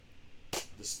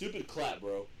The stupid clap,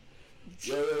 bro.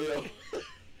 Yo.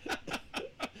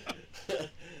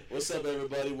 What's up,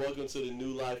 everybody? Welcome to the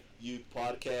New Life Youth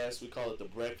Podcast. We call it the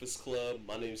Breakfast Club.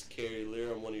 My name is Kerry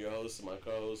Lear. I'm one of your hosts, and my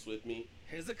co-host with me,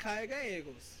 Hezekiah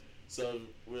Gallegos. So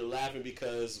we're laughing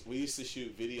because we used to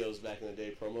shoot videos back in the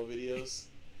day, promo videos,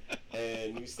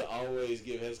 and we used to always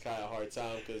give Hezekiah a hard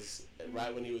time because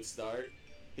right when he would start,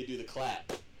 he'd do the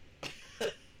clap.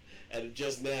 And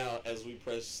just now, as we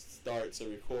pressed start to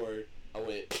record, I was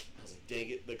like, dang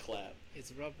it, the clap.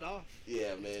 It's rubbed off.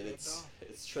 Yeah, man,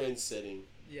 it's trend setting.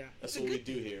 Yeah. That's what we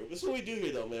do here. That's what we do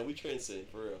here, though, man. We trend setting,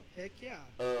 for real. Heck yeah.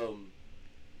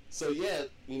 So, yeah,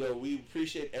 we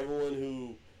appreciate everyone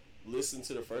who listened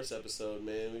to the first episode,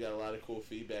 man. We got a lot of cool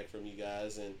feedback from you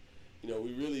guys, and,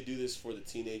 we really do this for the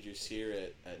teenagers here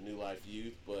at New Life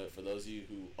Youth, but for those of you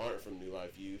who aren't from New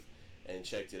Life Youth and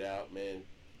checked it out, man,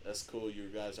 that's cool. You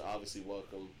guys are obviously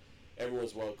welcome.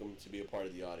 Everyone's welcome to be a part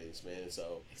of the audience, man.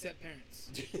 So except parents.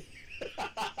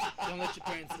 Don't let your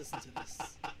parents listen to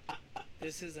this.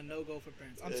 This is a no-go for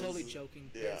parents. I'm totally joking.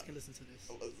 Parents can listen to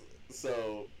this.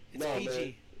 So it's PG.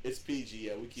 Man, it's PG.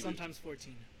 Yeah, we keep sometimes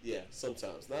 14. Yeah,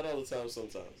 sometimes. Not all the time.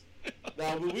 Sometimes.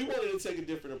 Now, but we wanted to take a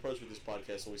different approach with this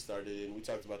podcast when we started, and we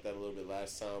talked about that a little bit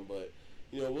last time. But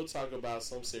we'll talk about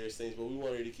some serious things, but we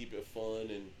wanted to keep it fun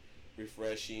and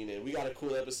refreshing. And we got a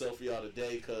cool episode for y'all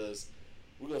today because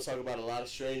we're going to talk about a lot of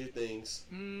Stranger Things.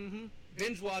 Mm-hmm.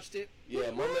 Binge watched it.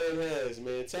 Yeah, my man has,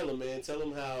 man. Tell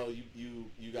him how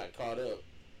you got caught up.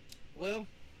 Well,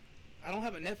 I don't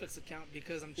have a Netflix account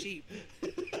because I'm cheap.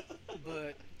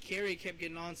 But Carrie kept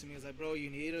getting on to me. He was like, bro, you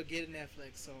need to get a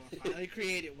Netflix. So I finally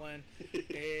created one.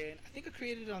 And I think I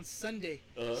created it on Sunday.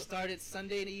 Started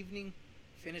Sunday in the evening.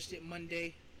 Finished it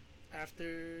Monday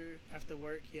after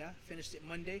work. Yeah, finished it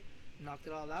Monday. Knocked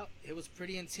it all out. It was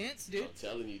pretty intense, dude. I'm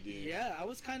telling you, dude. Yeah, I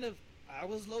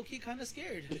was low-key kind of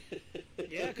scared.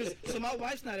 Yeah, so my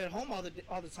wife's not at home all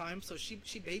the time, so she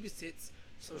babysits.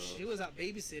 So she was out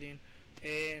babysitting,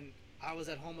 and I was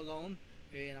at home alone.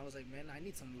 And I was like, man, I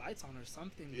need some lights on or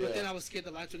something. Yeah. But then I was scared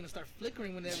the lights were going to start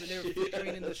flickering whenever they were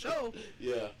flickering in the show.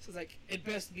 Yeah. So it's like, it'd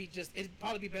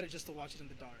probably be better just to watch it in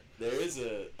the dark. There is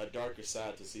a darker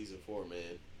side to season 4,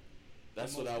 man.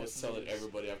 That's what I was telling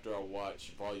everybody after I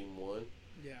watched Volume 1.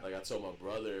 Yeah. Like, I told my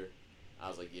brother, I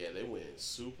was like, yeah, they went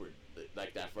super,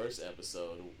 like, that first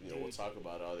episode, we'll talk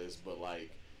about all this, but, like,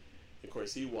 of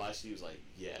course, he watched, he was like,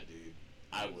 yeah, dude,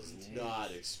 I was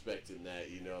not expecting that,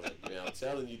 like, man, I'm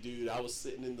telling you, dude, I was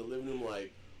sitting in the living room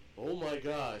like, oh my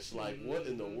gosh, like, what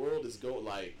in the world is going,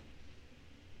 like,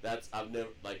 I've never,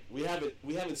 like, we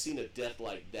haven't seen a death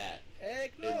like that.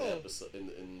 Heck no. In the episode,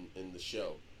 in the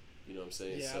show, you know what I'm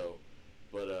saying? Yeah. So,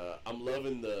 but I'm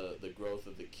loving the growth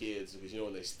of the kids because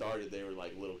when they started they were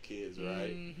like little kids,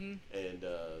 right? Mm-hmm. And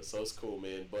so it's cool,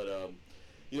 man. But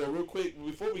real quick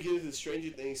before we get into the Stranger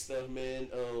Things stuff, man,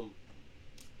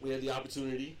 we had the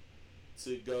opportunity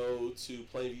to go to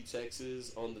Plainview,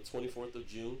 Texas on the 24th of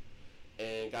June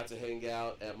and got to hang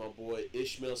out at my boy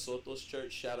Ishmael Soto's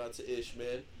church. Shout out to Ish,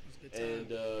 man.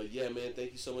 And yeah, man,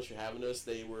 thank you so much for having us.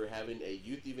 They were having a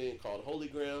youth event called Holy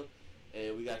Ground,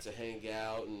 and we got to hang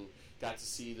out and got to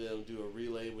see them do a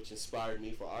relay, which inspired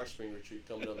me for our spring retreat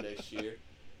coming up next year.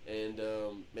 And,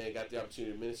 man, got the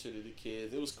opportunity to minister to the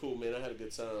kids. It was cool, man. I had a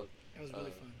good time. It was really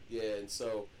fun. Yeah, and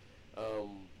so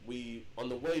we, on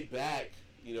the way back,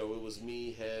 it was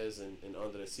me, Hez, and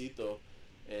Andresito.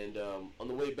 And on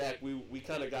the way back, we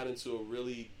kind of got into a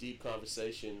really deep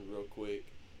conversation real quick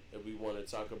that we want to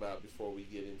talk about before we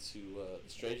get into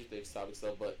the Stranger Things topic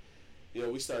stuff. But,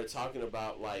 we started talking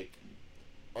about, like,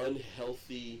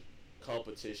 unhealthy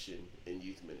competition in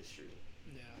youth ministry.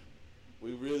 Yeah.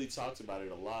 We really talked about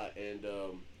it a lot, and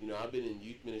I've been in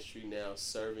youth ministry now,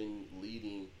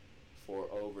 leading for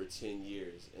over 10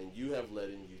 years, and you have led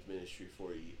in youth ministry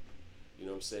for a year. You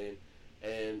know what I'm saying?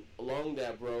 And along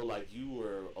that, bro, like, you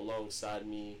were alongside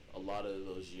me a lot of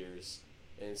those years,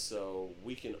 and so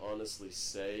we can honestly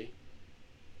say,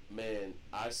 man,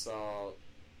 I saw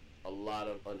a lot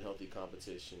of unhealthy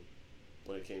competition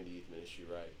when it came to youth ministry,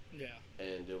 right? Yeah.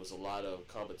 And there was a lot of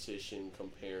competition,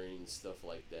 comparing, stuff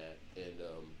like that. And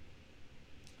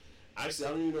actually, I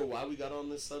don't even know why we got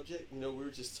on this subject. We were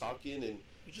just talking and...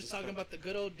 We're just talking about the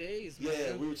good old days, man.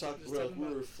 Yeah, we were talking we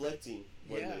were reflecting.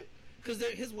 Yeah. Because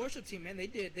his worship team, man, they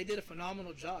did a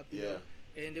phenomenal job. Yeah.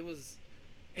 And it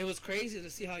was crazy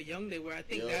to see how young they were. I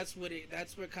think that's what it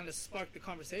kind of sparked the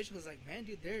conversation. It was like, man,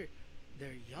 dude, they're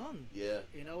young. Yeah.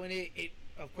 And it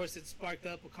of course it sparked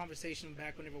up a conversation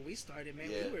back whenever we started, man.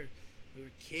 Yeah. We were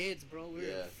kids, bro. We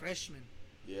were freshmen.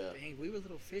 Yeah. Dang, we were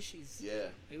little fishies. Yeah.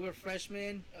 We were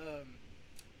freshmen.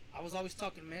 I was always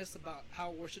talking mess about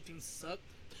how worship teams sucked.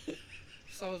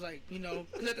 So I was like, you know,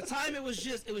 because at the time it was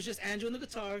just Andrew on the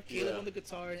guitar, Caleb Yeah. on the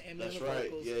guitar, and Emily That's on the right.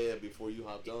 vocals. Yeah, before you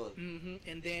hopped on.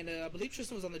 And then I believe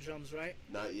Tristan was on the drums, right?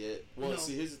 Not yet. Well, No.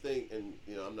 see, here's the thing, and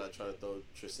you know, I'm not trying to throw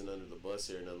Tristan under the bus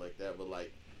here or nothing like that, but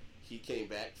like, he came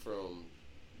back from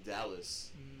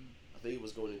Dallas. I think he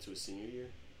was going into his senior year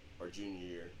or junior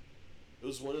year. It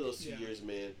was one of those 2 Yeah. years,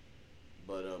 man.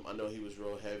 But I know he was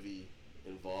real heavy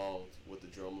involved with the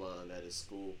drum line at his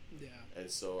school, Yeah. and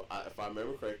so if I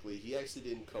remember correctly, he actually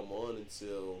didn't come on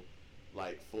until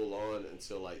like full on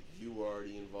until like you were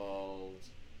already involved.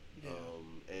 Yeah.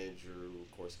 Andrew,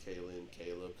 of course, Kaylin,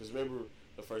 Caleb. Because remember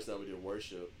the first night we did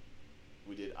worship,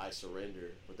 we did "I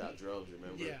Surrender" without drums.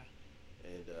 Remember? Yeah.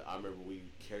 And I remember we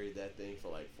carried that thing for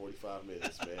like 45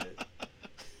 minutes, man.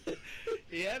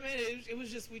 Yeah, man. It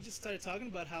was just we just started talking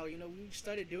about how, you know, we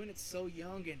started doing it so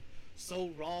young and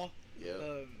so raw. Yeah.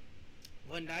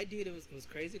 One night, dude, it was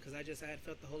crazy because I had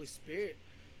felt the Holy Spirit.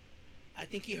 I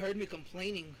think he heard me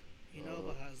complaining, you know,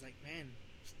 but I was like, man,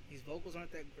 these vocals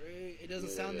aren't that great. It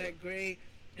doesn't sound that great.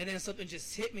 And then something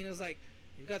just hit me, and it was like,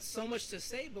 you've got so much to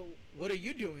say, but what are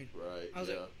you doing? Right. I was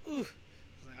like, ooh. I was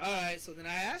like, all right. So then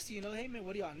I asked you, you know, hey, man,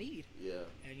 what do y'all need? Yeah.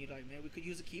 And you're like, man, we could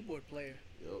use a keyboard player.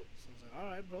 Yep. So I was like, all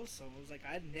right, bro. So I was like,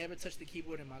 I'd never touched the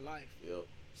keyboard in my life. Yep.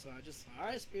 So I just, all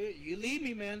right, Spirit, you lead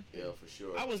me, man. Yeah, for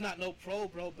sure. I was not no pro,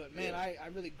 bro, but man, Yeah. I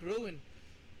really grew, and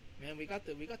man, we got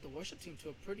the worship team to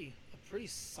a pretty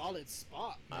solid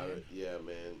spot, man. Yeah,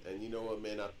 man. And you know what,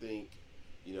 man? I think,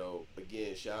 you know,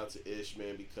 again, shout out to Ish,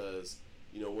 man, because,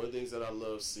 you know, one of the things that I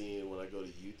love seeing when I go to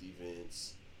youth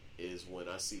events is when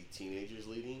I see teenagers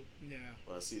leading. Yeah.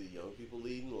 When I see the young people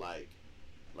leading, like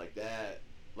that,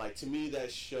 like, to me,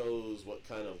 that shows what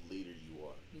kind of leader you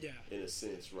are. Yeah. In a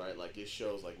sense, right? Like, it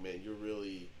shows, like, man, you're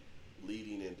really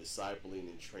leading and discipling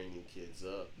and training kids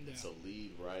up to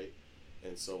lead, right?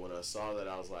 And so when I saw that,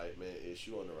 I was like, man, Ish,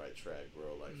 you on the right track,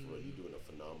 bro. Like, for real, you're doing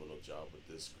a phenomenal job with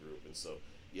this group. And so,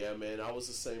 yeah, man, I was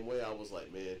the same way. I was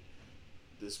like, man,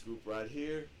 this group right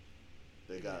here,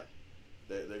 they got,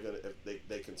 they're gonna, if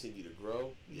they continue to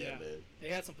grow, yeah, man. They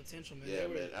had some potential, man. Yeah,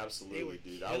 man, absolutely,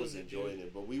 dude. I was enjoying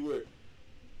it. But we were,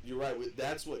 you're right,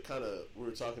 that's what kind of we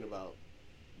were talking about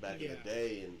back in the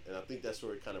day. And I think that's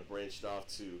where it kind of branched off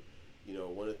to, you know,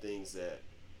 one of the things that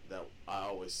I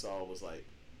always saw was like,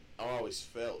 I always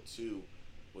felt too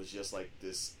was just like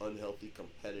this unhealthy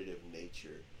competitive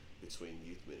nature between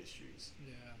youth ministries.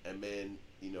 Yeah. And man,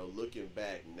 you know, looking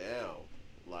back now,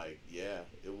 like, yeah,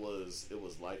 it was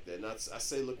like that. And I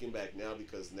say looking back now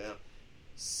because now,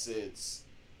 since,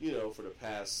 you know, for the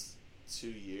past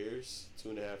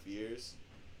 2.5 years,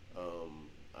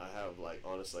 I have like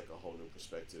honestly like a whole new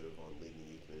perspective on leading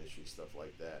youth ministry, stuff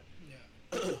like that.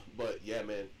 Yeah. But yeah,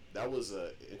 man, that was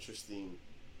a interesting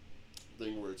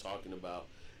thing we were talking about.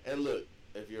 And look,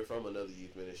 if you're from another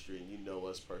youth ministry and you know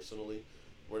us personally,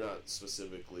 we're not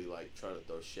specifically like trying to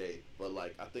throw shade, but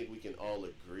like I think we can all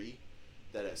agree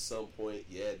that at some point,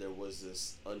 yeah, there was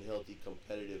this unhealthy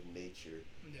competitive nature,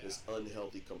 this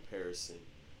unhealthy comparison,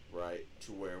 right?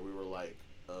 To where we were like,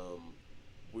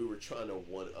 we were trying to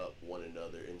one up one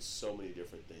another in so many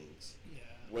different things. Yeah.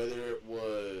 Whether it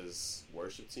was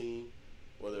worship team,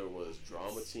 whether it was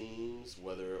drama teams,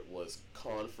 whether it was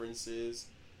conferences,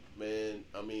 man,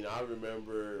 I mean, I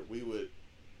remember we would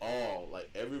all, like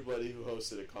everybody who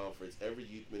hosted a conference, every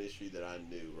youth ministry that I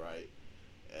knew, right,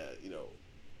 you know,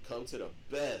 come to the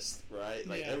best, right?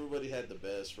 Like everybody had the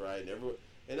best, right?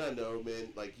 And I know, man,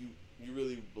 like you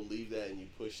really believe that and you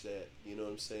push that, you know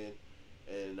what I'm saying?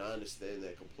 And I understand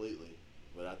that completely.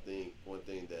 But I think one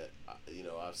thing that, you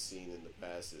know, I've seen in the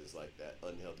past is like that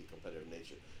unhealthy competitive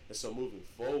nature. And so moving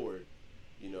forward,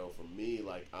 you know, for me,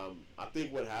 like I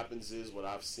think what happens is what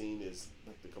I've seen is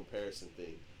like the comparison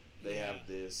thing. They have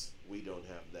this, we don't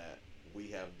have that. We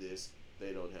have this,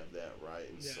 they don't have that, right?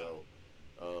 And so,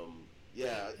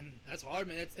 And that's hard,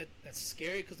 man. That's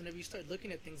scary because whenever you start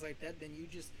looking at things like that, then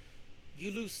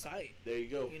you lose sight. There you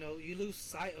go. You know, you lose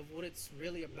sight of what it's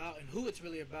really about and who it's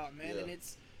really about, man. And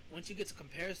it's once you get to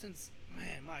comparisons,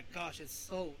 man, my gosh, it's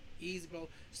so easy, bro.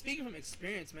 Speaking from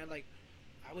experience, man, like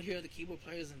I would hear the keyboard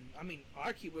players, and I mean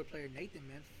our keyboard player Nathan,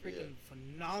 man, freaking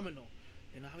phenomenal.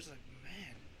 And I was just like,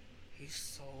 man, he's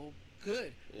so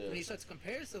good. And he starts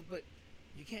comparison, but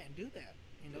you can't do that.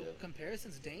 You know,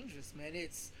 comparison's dangerous, man.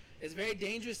 It's very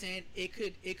dangerous, and it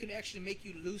could actually make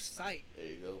you lose sight. There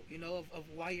you go. You know, of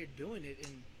why you're doing it,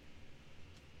 and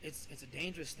it's a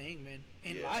dangerous thing, man.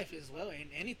 In life as well, in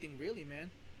anything really,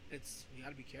 man. You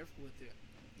gotta be careful with it.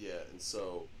 Yeah, and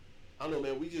so I don't know,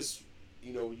 man. We just,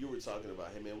 you know, you were talking about,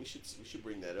 hey, man, we should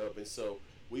bring that up, and so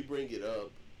we bring it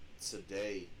up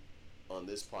today on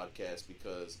this podcast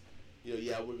because,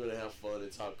 yeah, we're gonna have fun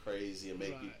and talk crazy and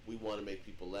make Right. we want to make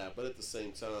people laugh, but at the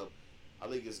same time, I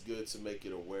think it's good to make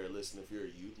it aware. Listen, if you're a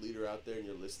youth leader out there and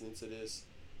you're listening to this,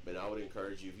 man, I would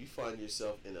encourage you, if you find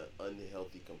yourself in an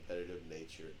unhealthy competitive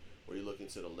nature where you're looking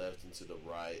to the left and to the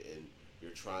right and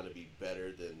you're trying to be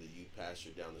better than the youth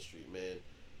pastor down the street, man,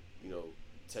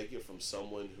 take it from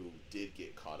someone who did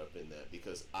get caught up in that,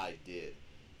 because I did.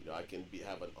 I can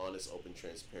have an honest, open,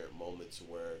 transparent moment to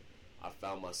where I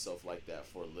found myself like that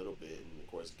for a little bit, and of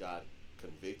course God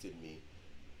convicted me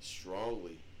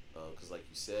strongly, because like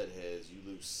you said, Hez, you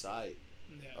lose sight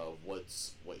of what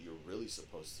you're really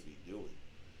supposed to be doing.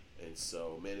 And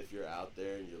so, man, if you're out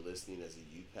there and you're listening as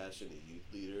a youth pastor and a youth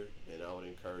leader, and I would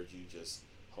encourage you, just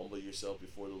humble yourself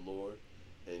before the Lord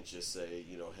and just say,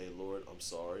 hey, Lord, I'm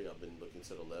sorry. I've been looking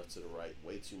to the left, to the right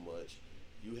way too much.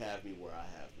 You have me where I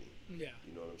have me. Yeah.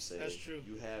 You know what I'm saying? That's true.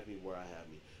 You have me where I have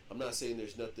me. I'm not saying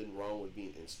there's nothing wrong with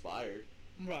being inspired.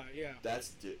 Right, yeah.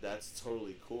 That's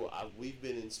totally cool. We've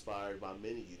been inspired by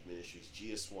many youth ministries.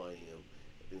 GSYM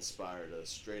inspired us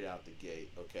straight out the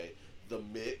gate, okay? The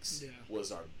Mix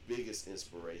was our biggest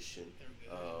inspiration.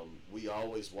 We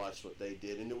always watched what they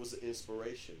did, and it was an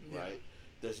inspiration, right?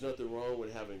 There's nothing wrong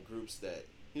with having groups that,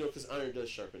 because iron does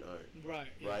sharpen iron. Right.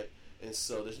 Yeah. Right? And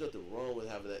so there's nothing wrong with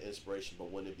having that inspiration, but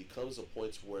when it becomes a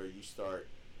point where you start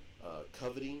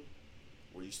coveting,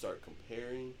 where you start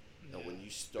comparing, and when you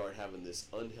start having this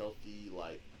unhealthy,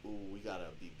 like, ooh, we gotta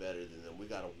be better than them, we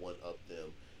gotta one-up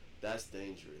them, that's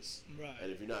dangerous. Right.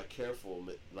 And if you're not careful,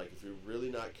 like if you're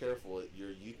really not careful, your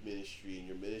youth ministry and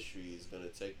your ministry is gonna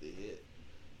take the hit.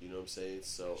 You know what I'm saying?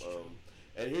 So,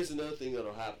 and here's another thing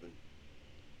that'll happen.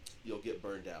 You'll get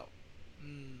burned out.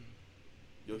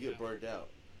 You'll get burned out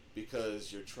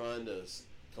because you're trying to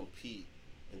compete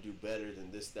and do better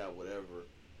than this, that, whatever,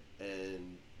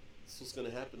 and that's what's going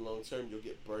to happen long term. You'll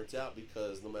get burnt out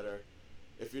because no matter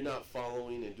if you're not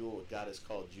following and doing what God has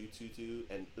called you to do,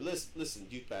 and listen,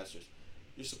 youth pastors,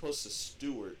 you're supposed to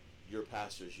steward your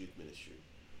pastor's youth ministry.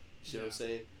 You see what I'm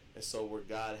saying? And so where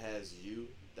God has you,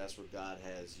 that's where God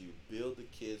has you. Build the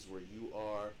kids where you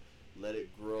are. Let it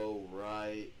grow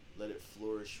right. Let it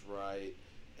flourish right.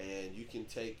 And you can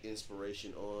take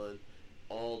inspiration on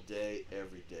all day,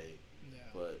 every day. Yeah.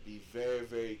 But be very,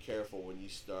 very careful when you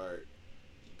start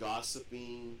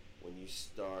gossiping, when you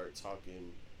start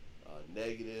talking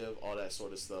negative, all that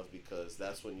sort of stuff, because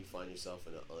that's when you find yourself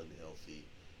in an unhealthy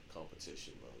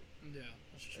competition mode. Yeah,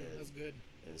 that's true. That's good.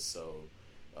 And so,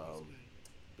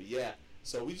 but yeah,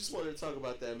 so we just wanted to talk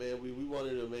about that, man. We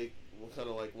wanted to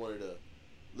wanted to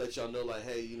let y'all know, like,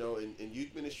 hey, in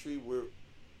youth ministry,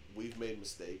 we've made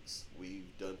mistakes. We've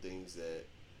done things that,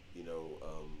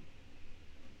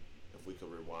 if we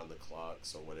could rewind the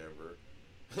clocks or whatever,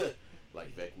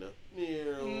 like Vecna.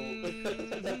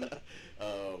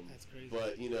 That's crazy.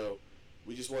 But,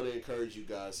 we just want to encourage you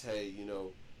guys, hey,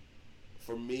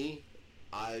 for me,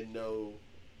 I know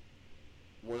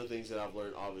one of the things that I've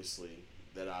learned, obviously,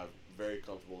 that I'm very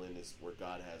comfortable in is where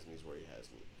God has me is where he has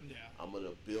me. Yeah. I'm going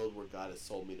to build where God has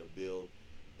told me to build,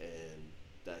 and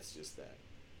that's just that.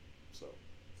 So.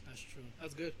 That's true.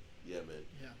 That's good. Yeah, man.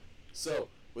 Yeah. So,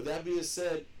 with that being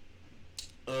said,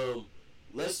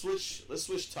 let's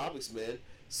switch topics, man.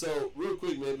 So, real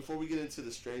quick, man, before we get into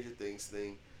the Stranger Things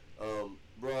thing,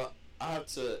 bro, I have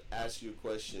to ask you a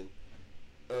question.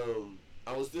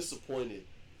 I was disappointed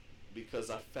because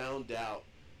I found out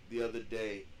the other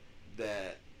day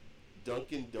that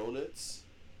Dunkin' Donuts,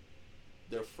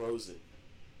 they're frozen.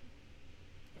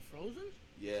 They're frozen?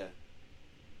 Yeah.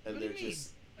 And what they're do you mean?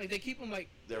 just Like they keep them like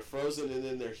they're frozen and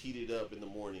then they're heated up in the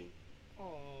morning.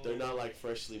 Oh. They're not like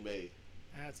freshly made.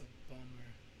 That's a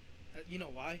bummer. You know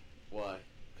why? Why?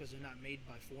 Because they're not made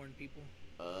by foreign people.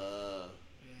 Yeah,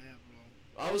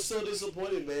 bro. I was so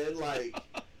disappointed, man.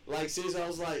 Like seriously, I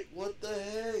was like, what the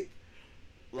heck?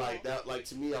 Like that. Like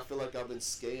to me, I feel like I've been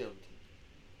scammed.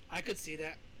 I could see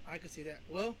that.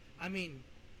 Well, I mean,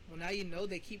 now you know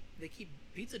they keep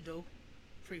pizza dough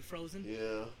pre-frozen.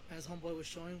 Yeah. As homeboy was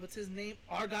showing, what's his name?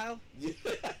 Argyle. Yeah.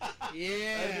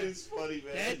 Yeah. That dude's funny,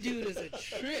 man. That dude is a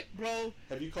trip, bro.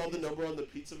 Have you called the number on the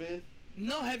pizza van?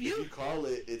 No, have you? If you call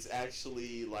it, it's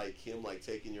actually like him like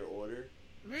taking your order.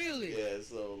 Really? Yeah.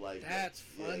 So like. That's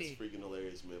funny. Yeah, it's freaking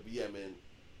hilarious, man. But yeah, man.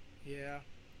 Yeah.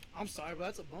 I'm sorry, but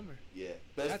that's a bummer. Yeah.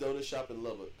 Best donut shop in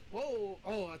Lubbock. Whoa.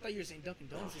 Oh, I thought you were saying Dunkin'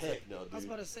 Donuts. Oh, heck no, dude. I was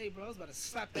about to say, bro. I was about to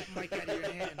slap that mic out of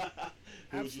your hand.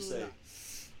 Who would you say? Not.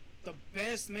 The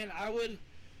best, man.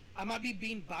 I might be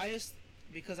being biased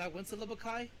because I went to Lubbock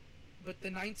High, but the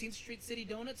 19th Street City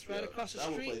Donuts right across the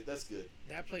street. That's good.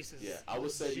 That place is. Yeah, I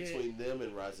would say legit. between them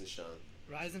and Rise and Shine.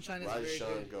 Rise and Shine is Rise very and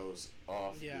Shine good. goes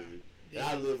off, Yeah. dude. Yeah. And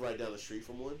I live right down the street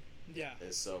from one. Yeah.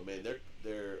 And so, man,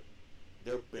 their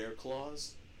bear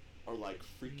claws are like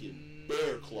freaking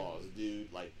bear claws,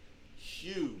 dude. Like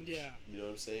huge. Yeah. You know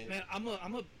what I'm saying? Man, I'm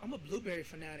a blueberry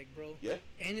fanatic, bro. Yeah.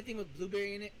 Anything with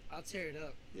blueberry in it, I'll tear it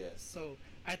up. Yes. So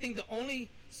I think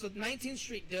 19th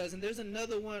Street does, and there's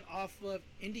another one off of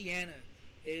Indiana.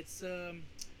 It's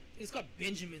called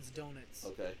Benjamin's Donuts.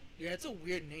 Okay. Yeah, it's a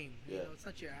weird name. Yeah. You know, it's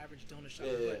not your average donut shop,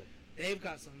 Yeah, but they've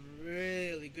got some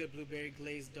really good blueberry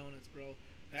glazed donuts, bro.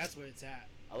 That's where it's at.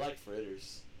 I like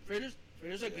fritters. Fritters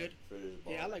are good. Fritters.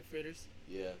 Yeah, I like fritters.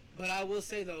 Yeah. But I will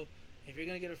say though, if you're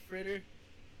gonna get a fritter,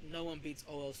 no one beats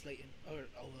O.L. Slayton or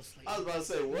O.L. Slayton. I was about to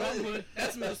say what? No one.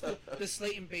 That's middle school. The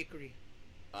Slayton Bakery.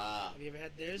 Ah. Have you ever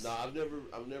had theirs? No, I've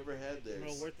never had theirs.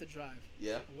 Bro, worth the drive.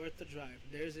 Yeah. Worth the drive.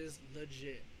 Theirs is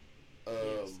legit. Um.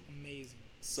 Yes, amazing.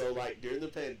 So like during the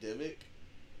pandemic,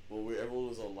 when everyone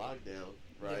was on lockdown,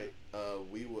 right?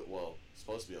 We would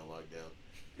supposed to be on lockdown.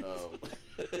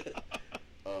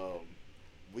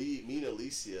 Me and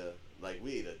Alicia, like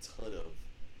we ate a ton of.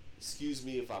 Excuse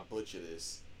me if I butcher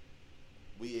this.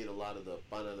 We ate a lot of the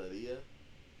panaderia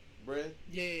bread.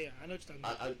 Yeah. I know what you're talking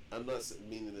about. I'm not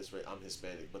meaning this right. I'm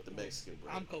Hispanic, but the Mexican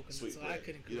bread. I'm coconut, sweet so bread. I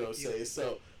couldn't. You know what I'm correct saying?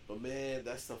 So, but man,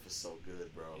 that stuff is so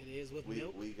good, bro. It is with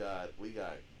milk. We got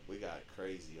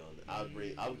crazy on it.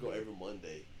 I would go every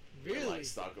Monday. Really? And like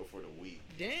stock up for the week.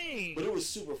 Dang. But it was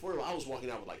super affordable. I was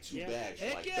walking out with like two bags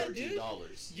for like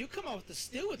 $13. You come out with the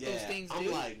steal with those things, dude.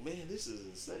 I'm like, man, this is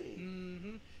insane.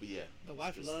 Mm-hmm. But yeah, the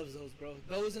wife loves those, bro.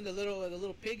 Those and the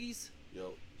little piggies.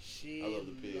 Yo, she I love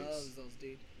the pigs. loves those,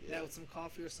 dude. Yeah. That with some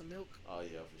coffee or some milk. Oh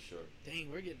yeah, for sure.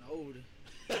 Dang, we're getting old.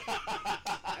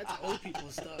 That's old people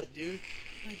stuff, dude.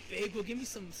 Like, babe, go give me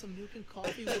some milk and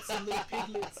coffee with some little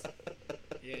piglets.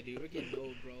 Yeah, dude, we're getting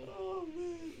old, bro. Oh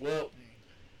man. Well,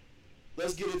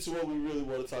 let's get into what we really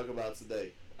want to talk about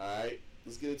today. All right,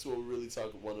 let's get into what we really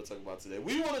want to talk about today.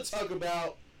 We want to talk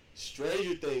about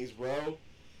Stranger Things, bro.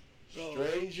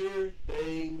 Stranger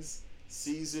Things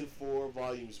season 4,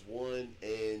 volumes 1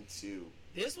 and 2.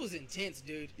 This was intense,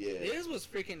 dude. Yeah. This was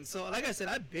freaking. So, like I said,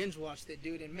 I binge watched it,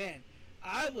 dude, and man,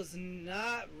 I was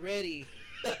not ready.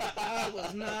 I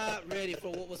was not ready for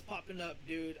what was popping up,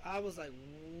 dude. I was like,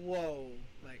 whoa.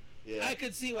 Like, I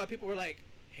could see why people were like,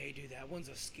 hey, dude, that one's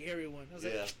a scary one. I was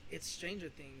like, it's Stranger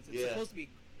Things. It's supposed to be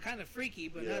kind of freaky,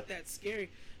 but not that scary.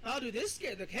 Oh, dude, this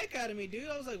scared the heck out of me, dude.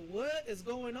 I was like, what is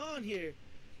going on here?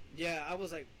 Yeah, I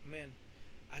was like, man,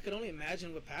 I could only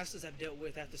imagine what pastors have dealt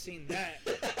with after seeing that.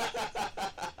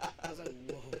 I was like,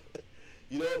 whoa.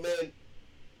 You know what, man?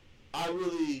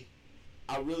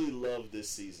 I really love this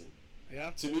season.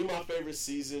 Yeah. To me, my favorite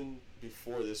season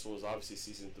before this one was obviously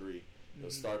season 3. You know,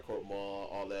 Starcourt Mall,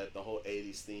 all that, the whole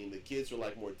 80s theme. The kids were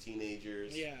like more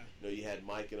teenagers. Yeah. You know, you had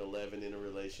Mike and Eleven in a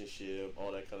relationship,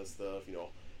 all that kind of stuff. You know,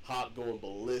 Hop going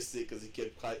ballistic because he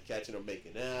kept catching them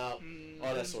making out,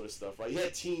 all that sort of stuff, right? You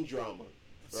had teen drama,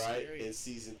 right, in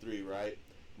season 3, right?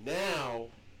 Now,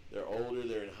 they're older,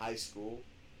 they're in high school,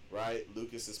 right?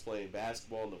 Lucas is playing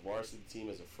basketball on the varsity team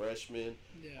as a freshman,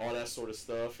 all that sort of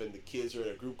stuff, and the kids are in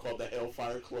a group called the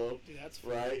Hellfire Club, dude, that's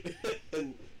right?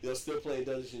 And they're still playing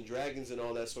Dungeons and Dragons and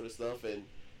all that sort of stuff, and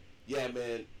yeah,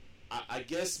 man, I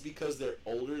guess because they're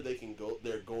older,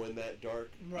 they're going that dark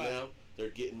now. They're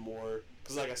getting more,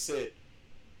 because like I said,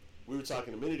 we were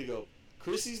talking a minute ago,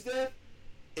 Chrissy's death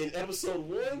in episode 1,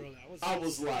 bro, I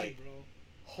was insane, like, bro.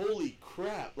 Holy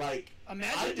crap! Like,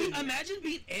 imagine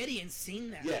being Eddie and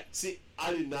seeing that. Yeah, see,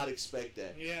 I did not expect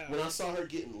that. Yeah. When I saw her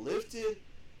getting lifted,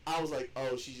 I was like,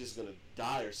 oh, she's just gonna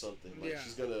die or something. Like,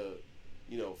 she's gonna,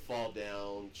 fall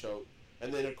down, choke,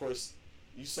 and then of course,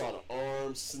 you saw the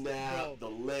arm snap, the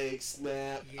leg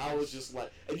snap. Yes. I was just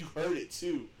like, and you heard it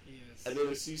too. Yes. And then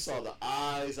as you saw the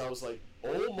eyes, I was like,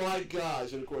 oh my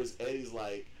gosh! And of course, Eddie's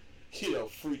like,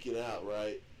 freaking out,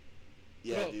 right?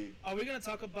 Yeah, bro, dude. Are we gonna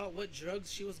talk about what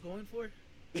drugs she was going for?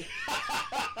 Because,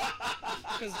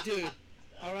 dude,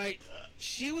 all right,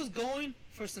 she was going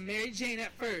for some Mary Jane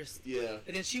at first. Yeah.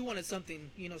 And then she wanted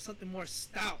something, something more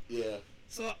stout. Yeah.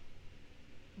 So,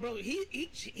 bro,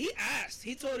 he asked.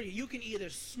 He told her you can either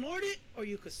snort it or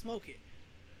you could smoke it.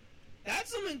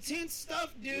 That's some intense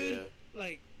stuff, dude. Yeah.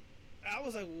 Like, I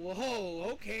was like, whoa,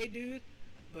 okay, dude.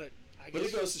 But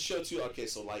it goes to show too. Okay,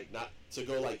 so like not to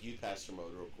go like youth pastor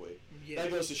mode real quick. Yeah.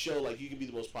 That goes to show like you can be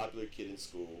the most popular kid in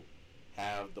school,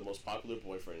 have the most popular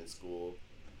boyfriend in school,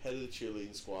 head of the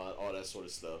cheerleading squad, all that sort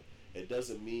of stuff. It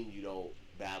doesn't mean you don't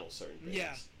battle certain things.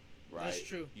 Yeah, right. That's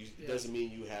true. It doesn't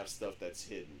mean you have stuff that's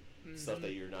hidden, stuff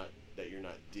that you're not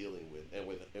dealing with.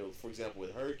 And for example,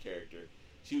 with her character,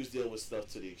 she was dealing with stuff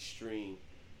to the extreme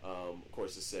Of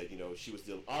course, it said, she was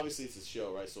dealing. Obviously, it's a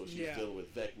show, right? So she was dealing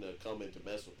with Vecna coming to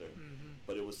mess with her,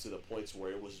 but it was to the points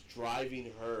where it was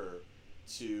driving her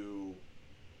to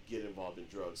get involved in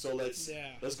drugs. So let's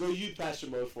go youth pastor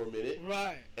mode for a minute,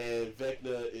 right? And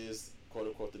Vecna is quote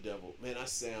unquote the devil. Man, I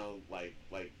sound like.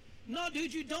 No,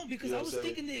 dude, you don't, because I was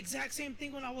thinking the exact same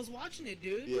thing when I was watching it,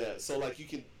 dude. Yeah, so if you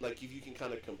can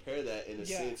kind of compare that in a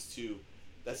sense to,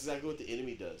 that's exactly what the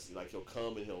enemy does. Like, he'll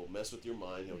come and he'll mess with your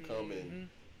mind. He'll come and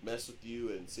mess with you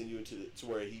and send you to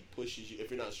where he pushes you. If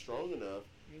you're not strong enough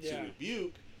to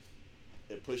rebuke,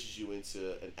 it pushes you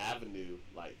into an avenue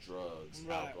like drugs,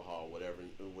 alcohol, whatever.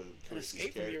 With Chrissy's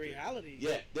escape from your reality.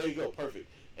 Yeah, there you go, perfect.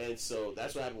 And so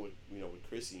that's what happened with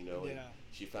Chrissy. And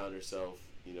she found herself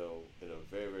in a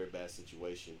very, very bad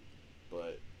situation.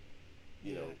 But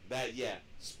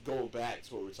going back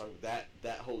to what we're talking about,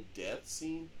 that whole death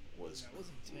scene was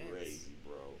crazy,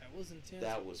 bro. That was intense.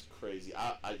 That was crazy.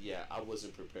 I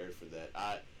wasn't prepared for that.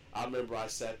 I remember I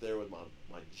sat there with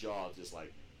my jaw just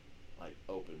like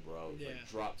open, bro. Like,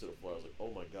 dropped to the floor. I was like,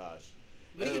 oh my gosh.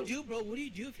 What do you do, bro? What do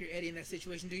you do if you're Eddie in that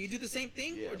situation? Do you do the same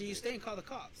thing, or do you stay and call the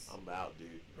cops? I'm out,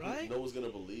 dude. Right? No one's gonna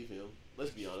believe him.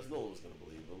 Let's be honest. No one was gonna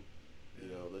believe him.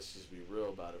 Let's just be real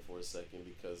about it for a second,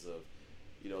 because of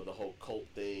the whole cult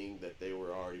thing that they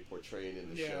were already portraying in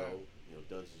the show.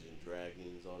 Dungeons and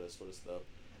Dragons, all that sort of stuff.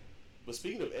 But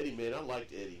speaking of Eddie, man, I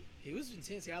liked Eddie. He was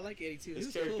intense. Yeah, I like Eddie too.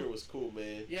 His character was cool,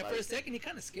 man. Yeah, for a second he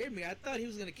kind of scared me. I thought he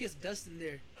was gonna kiss Dustin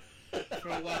there for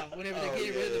a while. Whenever they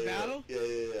get rid of the battle.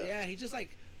 Yeah, he just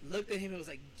like looked at him and was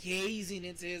like gazing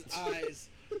into his eyes.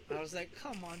 I was like,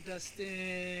 come on,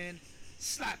 Dustin.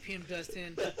 Slap him,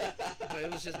 Dustin. But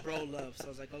it was just bro love. So I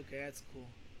was like, okay, that's cool.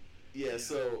 Yeah,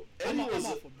 so I'm all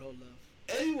for bro love.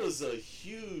 Eddie was a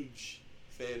huge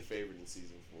fan favorite in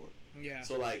season 4. Yeah.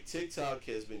 So like TikTok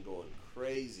has been going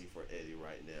crazy for Eddie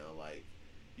right now. Like,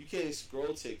 you can't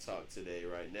scroll TikTok today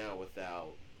right now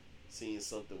without seeing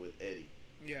something with Eddie.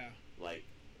 Yeah. Like,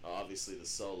 obviously the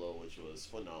solo, which was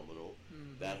phenomenal.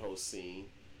 That whole scene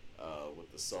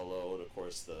with the solo, and of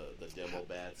course the demo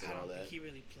bats and all that. I don't think he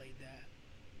really played that.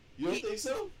 You don't think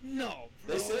so? No,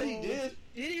 bro. They said he did.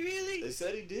 Did he really? They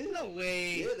said he did. No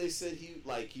way. Yeah, they said he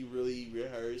really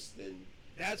rehearsed and.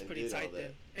 That's pretty tight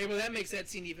then. Hey, well, that makes that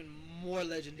scene even more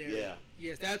legendary. Yeah.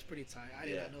 Yes, that's pretty tight. I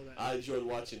did not know that. I enjoyed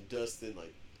watching Dustin rock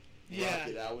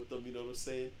it out with them. You know what I'm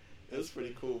saying? It was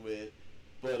pretty cool, man.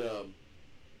 But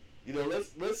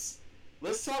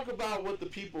let's talk about what the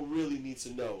people really need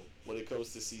to know when it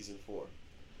comes to season 4.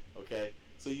 Okay,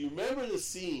 so you remember the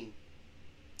scene,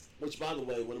 which, by the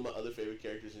way, one of my other favorite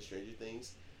characters in Stranger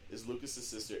Things is Lucas's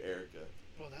sister Erica.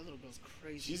 Bro, that little girl's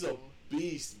crazy. She's a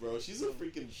beast, bro. She's a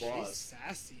freaking boss. She's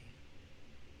sassy.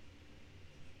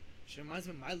 She reminds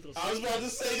me of my little sister. I was about to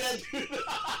say that, dude.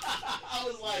 I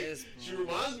was like, she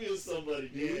reminds me of somebody,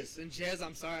 dude. Yes, and Jez,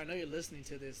 I'm sorry. I know you're listening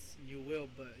to this. You will,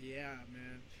 but yeah,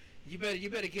 man. You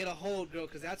better get a hold, girl,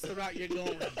 because that's the route you're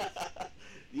going.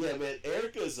 Yeah, man.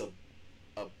 Erica's a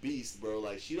beast, bro.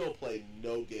 Like, she don't play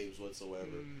no games whatsoever.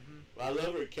 I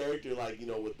love her character, like,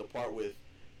 with the part with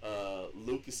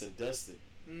Lucas and Dustin,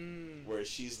 where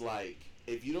she's like,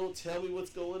 if you don't tell me what's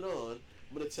going on,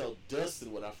 I'm going to tell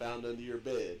Dustin what I found under your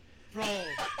bed. Bro.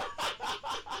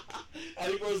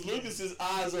 And of course, Lucas's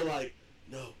eyes are like,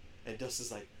 no. And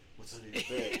Dustin's like, what's under your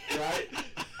bed, right?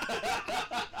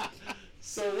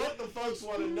 So what the folks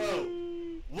want to know?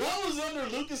 What was under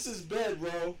Lucas's bed,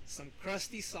 bro? Some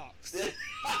crusty socks.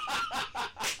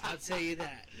 I'll tell you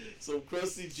that. Some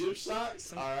crusty gym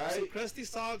socks? All right. Some crusty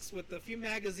socks with a few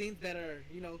magazines that are,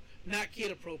 not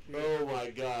kid appropriate. Oh my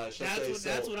gosh.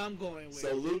 That's what I'm going with.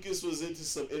 So Lucas was into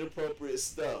some inappropriate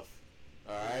stuff.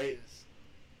 All right. Yes.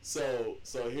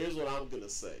 So here's what I'm gonna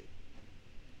say.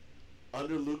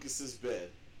 Under Lucas's bed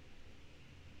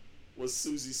was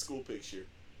Susie's school picture.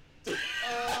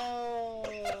 Oh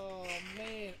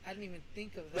man, I didn't even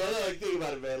think of that. No, like, think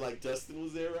about it, man. Like, Dustin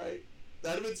was there, right?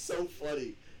 That'd have been so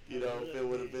funny, if it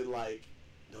would have been like,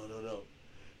 no.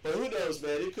 But who knows,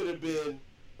 man? It could have been,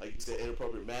 like you said,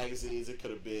 inappropriate magazines. It could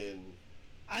have been.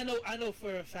 I know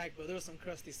for a fact, but there was some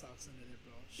crusty socks under there,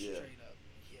 bro. Straight up.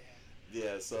 Yeah.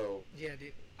 Yeah. So. Yeah,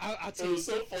 dude. I'll tell you. It was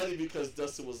so funny because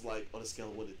Dustin was like, on a scale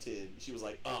of 1 to 10, she was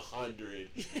like 100.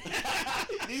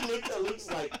 He looked at Luke's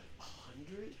like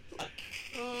 100.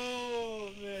 Oh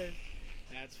man,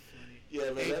 that's funny.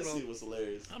 Yeah, man, that scene was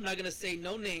hilarious. I'm not gonna say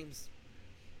no names,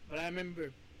 but I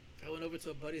remember I went over to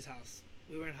a buddy's house.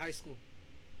 We were in high school,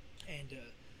 and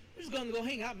we're just gonna go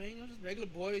hang out, man. Just regular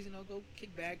boys, go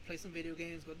kick back, play some video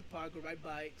games, go to the park, go ride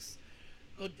bikes,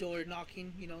 go door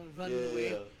knocking, running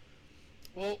away.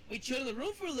 Well, we chilled in the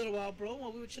room for a little while, bro.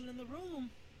 While we were chilling in the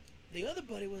room, the other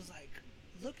buddy was like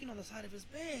looking on the side of his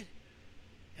bed.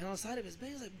 And on the side of his bed,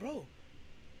 he's like, bro,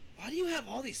 why do you have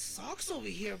all these socks over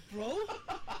here, bro?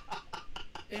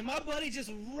 And my buddy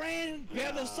just ran and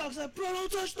grabbed those socks. Like, bro,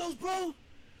 don't touch those, bro.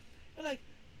 I'm like,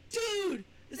 dude,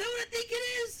 is that what I think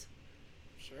it is?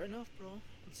 Sure enough, bro.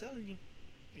 I'm telling you.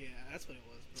 Yeah, that's what it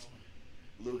was,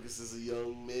 bro. Lucas is a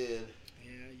young man.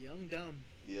 Yeah, young dumb.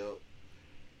 Yep.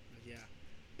 But yeah.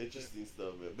 Interesting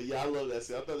stuff, man. But yeah, I love that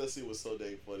scene. I thought that scene was so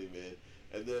dang funny, man.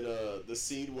 And then the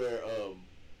scene where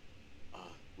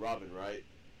Robin, right?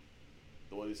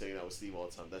 The one who's hanging out with Steve all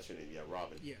the time. That's your name, yeah,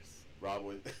 Robin. Yes. Robin,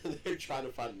 when they're trying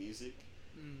to find music,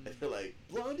 and they're like,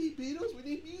 Blondie, Beatles, we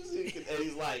need music. And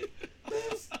Eddie's like,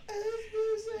 this is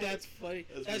music. That's funny.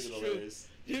 That's true. Hilarious.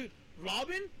 Dude,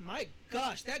 Robin, my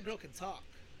gosh, that girl can talk.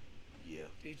 Yeah.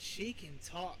 Dude, she can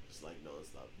talk. Just like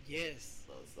nonstop. Yes.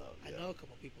 Nonstop. I Yeah. know a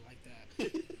couple people like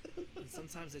that. And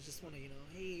sometimes they just want to,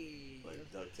 hey.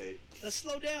 Like duct tape. Let's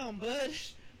slow down, bud.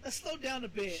 Let's slow down a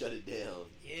bit. Shut it down.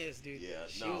 Yes, dude. Yeah,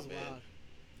 she nah, was man. wild.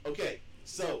 Okay,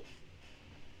 so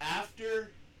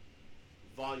after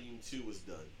Volume 2 was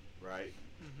done, right?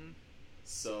 Mm-hmm.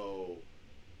 So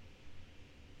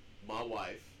my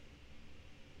wife,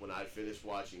 when I finished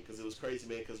watching, because it was crazy,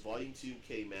 man, because Volume 2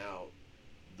 came out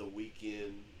the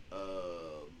weekend,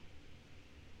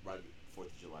 right, 4th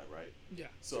of July, right? Yeah.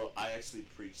 So I actually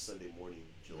preached Sunday morning,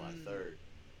 July 3rd,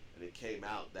 and it came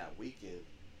out that weekend.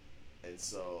 And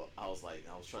so I was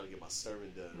trying to get my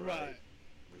sermon done right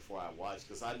before I watched,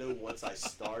 because I knew once I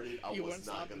started, I You was weren't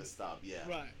not stopping. going to stop. Yeah.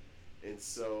 Right. And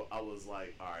so I was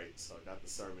like, all right, so I got the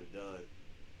sermon done.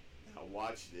 I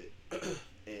watched it,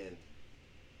 and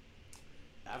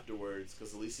afterwards,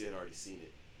 because Alicia had already seen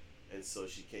it, and so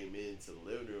she came into the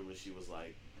living room and she was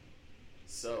like,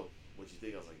 so, what'd you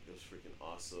think? I was like, it was freaking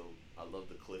awesome. I love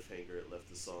the cliffhanger it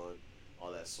left us on,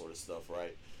 all that sort of stuff,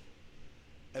 right?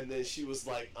 And then she was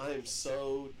like, I am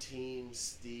so team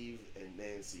Steve and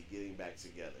Nancy getting back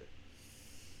together.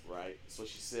 Right? So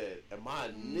she said, and my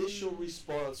initial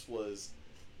response was,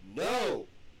 no.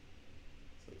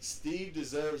 Like, Steve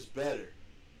deserves better.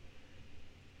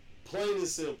 Plain and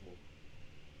simple.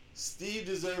 Steve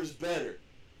deserves better.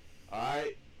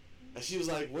 Alright? And she was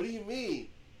like, what do you mean?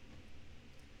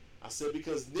 I said,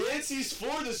 because Nancy's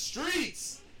for the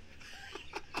streets.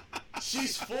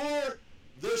 She's for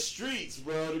the streets,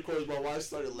 bro. And of course, my wife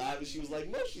started laughing. She was like,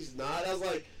 no, she's not. I was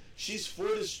like, she's for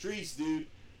the streets, dude.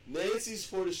 Nancy's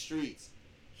for the streets.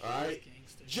 Alright?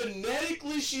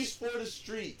 Genetically, she's for the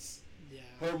streets. Yeah.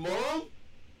 Her mom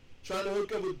trying to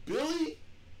hook up with Billy,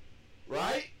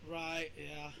 right? Right,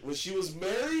 yeah. When she was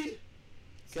married,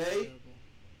 okay? Terrible.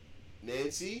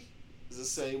 Nancy is the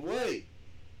same way,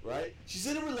 right? She's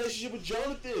in a relationship with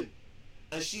Jonathan,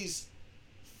 and she's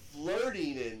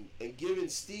flirting and giving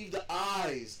Steve the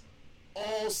eyes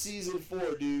all season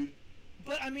 4, dude.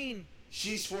 But, I mean...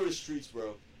 She's for the streets,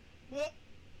 bro. Well,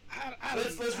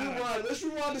 Let's rewind. Let's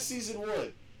rewind to season 1.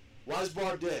 Why is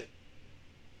Barb dead?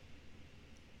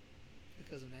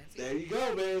 Because of Nancy? There you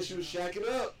go, man. She was shacking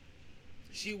up.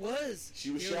 She was.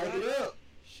 She was You're shacking right. up.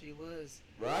 She was.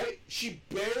 Right? She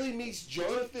barely meets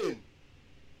Jonathan.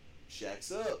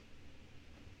 Shacks up.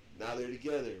 Now they're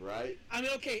together, right? I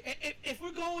mean, okay, if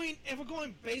we're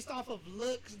going based off of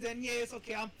looks, then yes,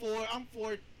 okay, I'm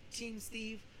for Team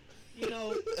Steve. You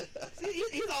know,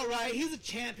 he's all right. He's a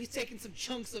champ. He's taking some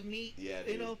chunks of meat. Yeah,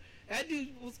 you dude. know, that dude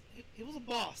was a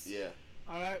boss. Yeah.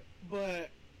 All right, but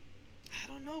I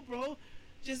don't know, bro.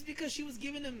 Just because she was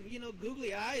giving him,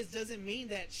 googly eyes doesn't mean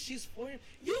that she's for him.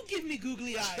 You give me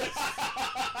googly eyes.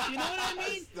 You know what I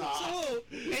mean? Stop. So,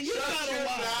 and you Shut got your a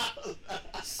lot.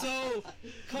 mouth. So,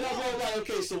 come No, on. bro, like,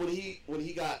 okay, so when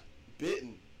he got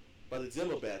bitten by the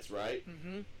demo bats, right?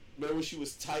 Mm-hmm. Remember when she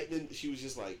was tightening? She was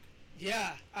just like,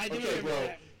 Yeah, I do okay, remember bro.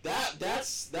 that.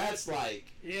 That's like,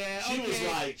 Yeah, She okay. was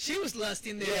like- she was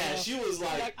lusting there. yeah, bro. she was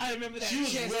like, I remember that. she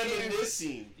was chest hair.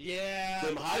 reminiscing Yeah.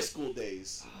 them high school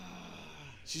days.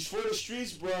 She's for the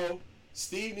streets, bro.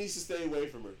 Steve needs to stay away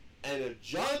from her. And if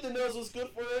Jonathan knows what's good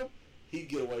for him, he'd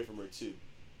get away from her too.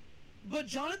 But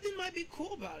Jonathan might be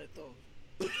cool about it though,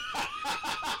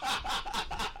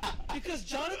 because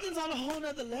Jonathan's on a whole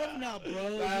nother level now, bro.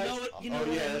 You know what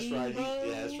I that's mean, right.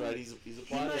 bro? That's right. He's a He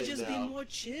pothead might just now. be more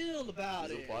chill about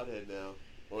He's it. a pothead now.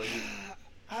 Or he,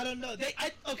 I don't know.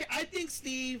 I think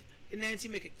Steve and Nancy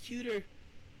make a cuter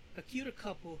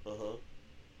couple. uh-huh.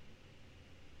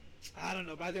 I don't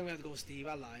know, but I think we have to go with Steve.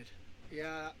 I lied.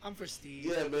 Yeah, I'm for Steve.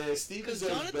 Yeah, man. Steve Because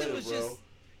deserves Jonathan better, was bro.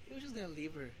 he was just gonna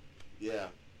leave her. Yeah.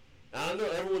 I don't know.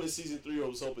 Everyone in season 3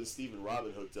 was hoping Steve and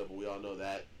Robin hooked up, but we all know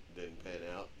that didn't pan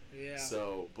out. Yeah.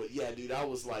 So, but yeah, dude, I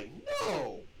was like,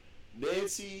 no.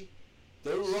 Nancy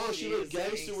Don't get me wrong, she looked is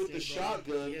gangster with the bro.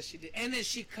 shotgun. Yes, she did. And then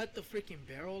she cut the freaking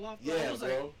barrel off. Yeah, I was bro.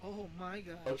 like, oh my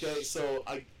gosh. Okay, so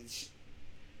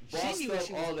bossed knew what up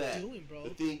she was all that. doing, bro. The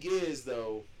thing is,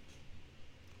 though,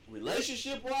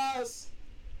 relationship wise,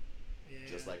 Yeah.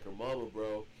 just like her mama,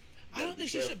 bro. I don't think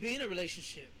she should be in a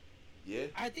relationship. Yeah.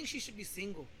 I think she should be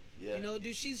single. Yeah. You know,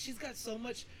 dude, she's got so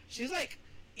much. She's like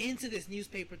into this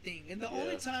newspaper thing, and the Yeah.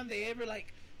 only time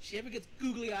she ever gets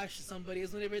googly eyes to somebody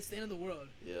is whenever it's the end of the world.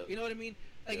 Yeah. You know what I mean?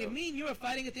 Like Yeah. if me and you are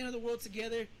fighting at the end of the world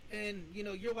together, and you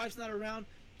know your wife's not around,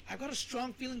 I got a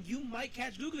strong feeling you might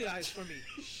catch googly eyes from me.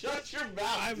 Shut your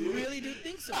mouth, I dude. really do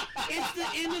think so. It's the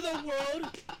end of the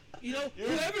world. You know, You're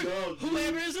dumb,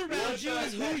 whoever dude. is around you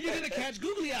is who you're gonna catch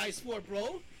googly eyes for,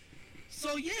 bro.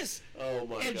 So yes, Oh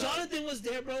my if god. Jonathan was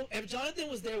there, bro, if Jonathan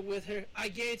was there with her, I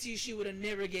guarantee you she would have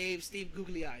never gave Steve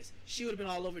googly eyes. She would have been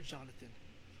all over Jonathan.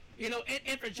 You know,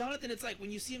 and for Jonathan, it's like when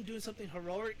you see him doing something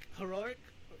heroic, Heroic,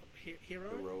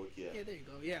 yeah. Yeah, there you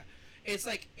go. Yeah, it's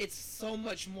like it's so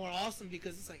much more awesome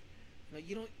because it's like,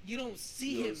 you don't see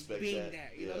You don't him expect being that,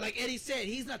 that. yeah. Like Eddie said,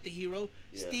 he's not the hero.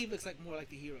 Yeah. Steve looks like more like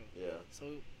the hero. Yeah.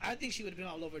 So I think she would have been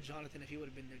all over Jonathan if he would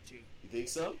have been there too. You think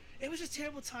so? It was just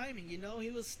terrible timing, you know. He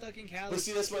was stuck in Cali. But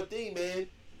see, that's my thing, man.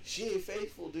 She ain't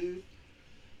faithful, dude.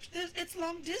 It's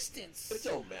long distance. It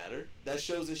don't matter. That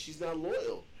shows that she's not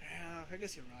loyal. Yeah, I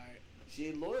guess you're right. She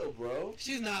ain't loyal, bro.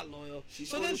 She's not loyal. She's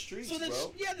for the streets, bro.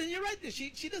 Then you're right. Then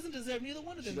she doesn't deserve neither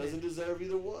one of She them. doesn't deserve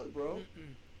either one, bro.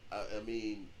 Mm-mm. I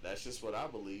mean, that's just what I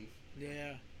believe.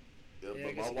 Yeah. Yeah, Yeah, I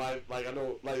but guess my you- wife, like, I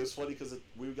know, like, it's funny because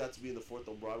we got to be in the 4th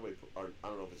on Broadway, or I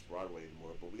don't know if it's Broadway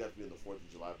anymore, but we got to be in the 4th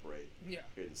of July parade Yeah.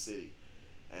 here in the city.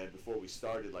 And before we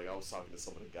started, like, I was talking to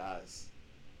some of the guys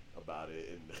about it,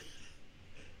 and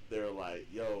they were like,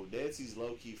 yo, Nancy's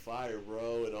low-key fire,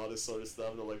 bro, and all this sort of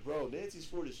stuff. And I'm like, bro, Nancy's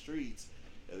for the streets.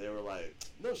 And they were like,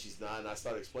 no, she's not. And I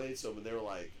started explaining to them, and they were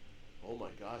like, oh my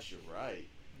gosh, you're right.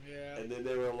 Yeah. And then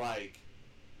they were like,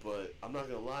 but I'm not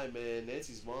gonna lie, man,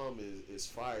 Nancy's mom is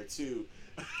fire too.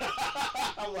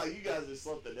 I'm like, you guys are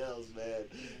something else, man.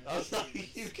 I was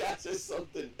like, you guys are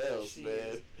something else, Jeez.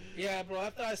 man. Yeah, bro.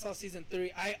 After I saw season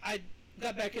 3, I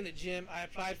got back in the gym. I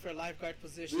applied for a lifeguard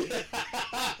position.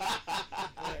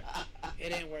 It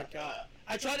didn't work out.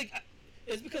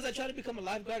 It's because I tried to become a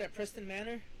lifeguard at Preston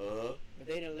Manor, Uh-huh. but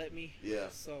they didn't let me. Yeah.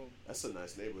 So That's a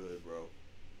nice neighborhood, bro.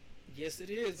 yes, it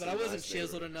is. But It's a I wasn't nice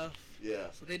chiseled neighborhood. enough,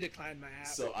 Yeah. so they declined my app.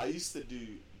 So I used to do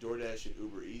DoorDash and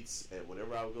Uber Eats, and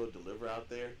whenever I would go deliver out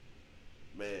there,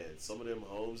 man, some of them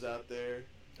homes out there,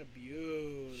 They're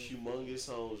beautiful. humongous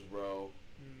homes, bro.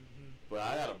 Mm-hmm. But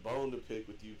I got a bone to pick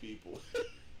with you people.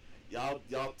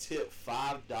 y'all tip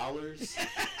 $5,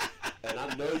 and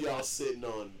I know y'all sitting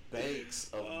on banks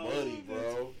of money,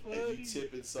 bro. that's And funny. you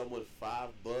tipping someone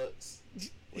 $5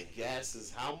 when gas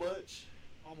is how much?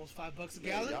 Almost $5 a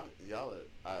Man, gallon. y'all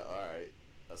are, all right.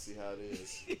 I see how it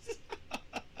is.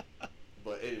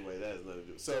 But anyway, that has nothing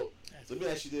to do. So let me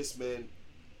ask you this, man.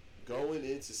 Going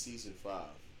into season 5,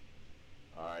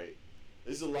 all right.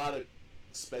 There's a lot of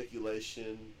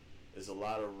speculation. There's a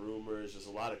lot of rumors. There's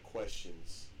a lot of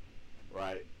questions,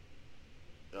 right?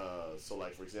 So,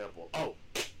 like, for example,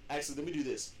 actually, let me do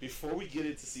this before we get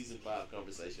into season 5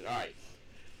 conversation. All right,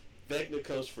 Vecna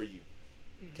comes for you.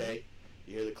 Okay,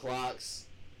 you hear the clocks.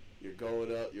 You're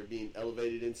going up. You're being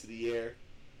elevated into the air.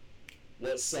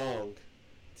 What song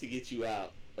to get you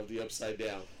out of the upside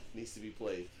down needs to be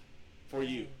played for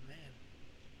you? Oh,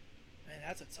 man,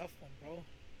 that's a tough one, bro.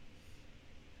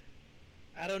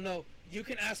 I don't know. You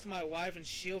can ask my wife and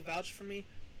she'll vouch for me,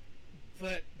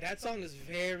 but that song is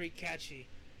very catchy.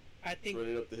 I think.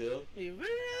 Running up the hill. You run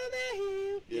around the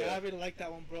hill. Yeah, Yeah. I really like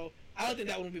that one, bro. I don't think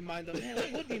that one would be mine though. Man,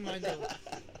 what would be mine though?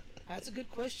 That's a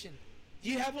good question. Do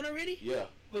you have one already? Yeah.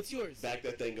 What's yours? Back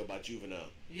that thing up by Juvenile.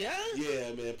 Yeah?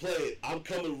 Yeah, man, play it. I'm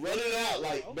coming running out.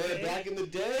 Like, man, Okay. back in the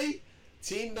day,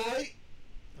 teen night,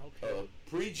 Okay.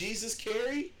 pre-Jesus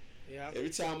Carey, Yeah. every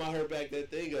time I heard back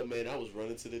that thing up, man, I was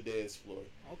running to the dance floor.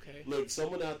 Okay. Look,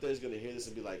 someone out there is going to hear this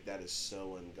and be like, that is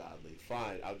so ungodly.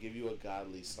 Fine, I'll give you a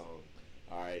godly song.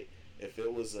 All right? If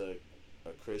it was a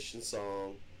Christian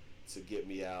song to get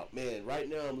me out. Man, right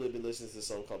now I'm listening to a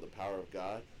song called The Power of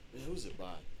God. Man, who's it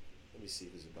by? Let me see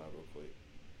who's it by real quick.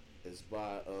 It's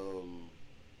by,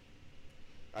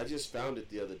 I just found it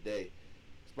the other day.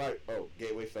 It's by,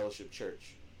 Gateway Fellowship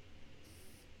Church.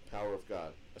 Power of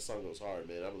God. That song goes hard,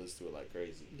 man. I've listened to it like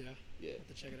crazy. Yeah. Yeah. Have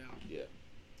to check it out. Yeah.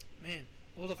 Man,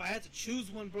 well, if I had to choose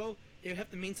one, bro, it would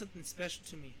have to mean something special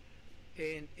to me.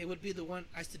 And it would be the one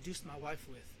I seduced my wife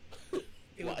with.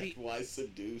 It would be Why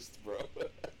seduced, bro?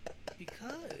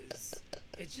 because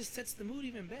it just sets the mood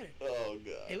even better. Oh It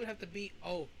God. would have to be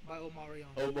 "Oh" by Omarion.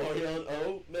 Omarion.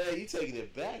 Oh man, you taking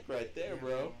it back right there,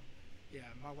 bro. Yeah,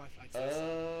 my wife likes that song.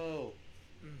 Oh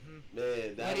Mm-hmm.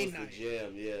 man, that Wedding was night. the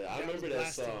jam. Yeah, I That remember was that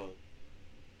blasting. song.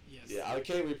 Yes. Yeah, I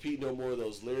can't repeat no more of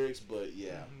those lyrics, but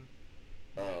yeah.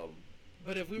 Mhm.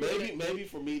 But if we were Maybe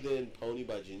for me then Pony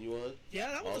by Genuine.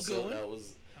 yeah, that was a Also, good one. that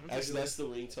was That was a actually good that's the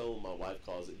ringtone my wife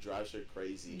calls it. Drives her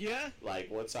crazy. one. Yeah. Like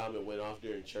one time it went off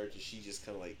during church and she just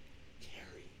kind of like,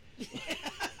 Carrie.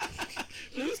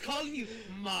 Who's calling you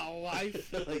my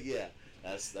wife? Like yeah,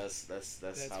 that's how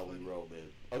funny. we roll, man.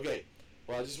 Okay,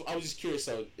 well I was just curious.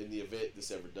 So in the event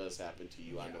this ever does happen to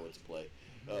you, I Yeah. know what to play.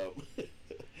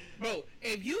 Bro,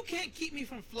 if you can't keep me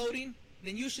from floating,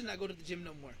 then you should not go to the gym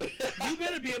no more. You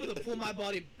better be able to pull my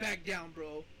body back down,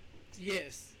 bro.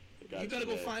 Yes. Got You better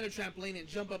go man. find a trampoline and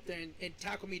jump up there and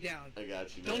tackle me down. I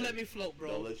got you. Don't man. let me float, bro.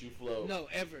 Don't let you float. No,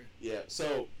 ever. Yeah.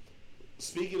 So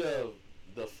speaking of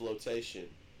the flotation,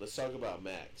 let's talk about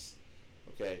Max.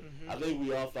 Okay. Mhm. I think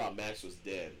we all thought Max was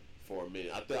dead for a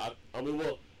minute. I mean,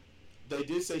 well, they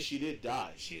did say she did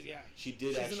die. She She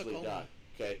did She's in a actually coma. die.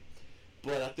 Okay.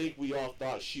 But I think we all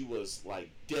thought she was like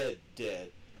dead.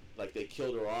 Like they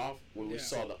killed her off when we Yeah.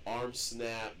 saw the arm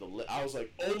snap. I was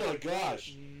like, oh my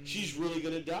gosh, she's really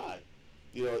gonna die.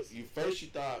 You know, you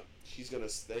thought she's gonna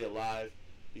stay alive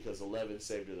because 11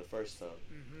 saved her the first time,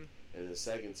 Mm-hmm. and the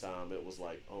second time it was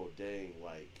like, oh dang,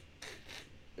 like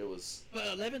it was But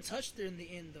 11 touched her in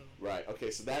the end, though. right. Okay,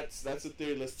 so that's a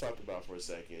theory. Let's talk about for a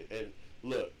second. And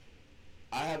look,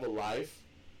 I have a life,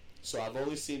 so I've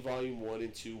only seen volume 1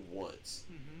 and 2 once.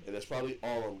 Mm-hmm. And that's probably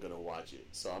all I'm gonna watch it.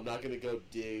 So I'm not gonna go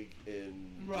dig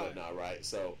and Right. whatnot, right?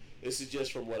 So this is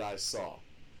just from what I saw.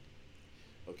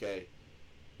 Okay.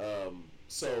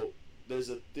 So there's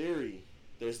a theory.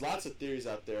 There's lots of theories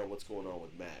out there on what's going on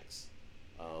with Max,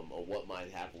 on what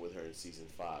might happen with her in season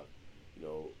 5. You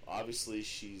know, obviously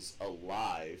she's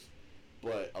alive,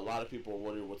 but a lot of people are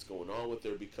wondering what's going on with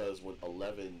her because when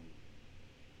 11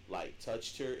 like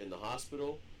touched her in the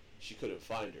hospital, she couldn't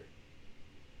find her.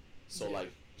 So Yeah.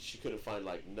 like she couldn't find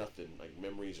like nothing, like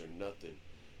memories or nothing.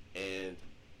 And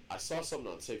I saw something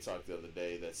on TikTok the other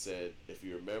day that said, if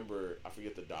you remember, I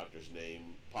forget the doctor's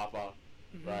name, Papa,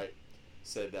 Mhm. right?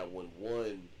 Said that when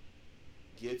one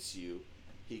gets you,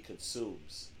 he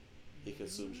consumes. He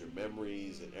consumes your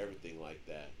memories and everything like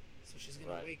that. So she's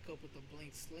gonna Right. wake up with a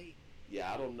blank slate.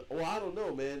 Yeah, I don't know. Well, I don't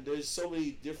know, man. There's so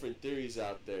many different theories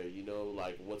out there, you know,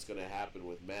 like what's going to happen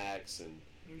with Max and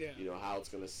Yeah. you know how it's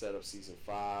going to set up season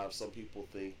 5. Some people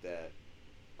think that,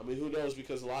 I mean, who knows?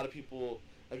 Because a lot of people,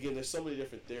 again, there's so many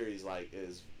different theories. Like,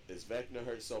 is Vecna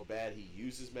hurt so bad he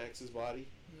uses Max's body,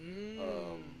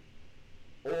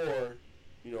 or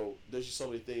you know, there's just so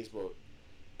many things. But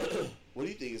what do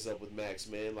you think is up with Max,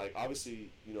 man? Like, obviously,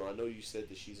 you know, I know you said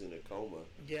that she's in a coma,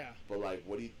 Yeah. but like,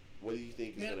 what do you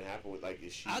think is Man, going to happen with like?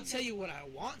 Is she? I'll tell you what I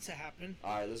want to happen.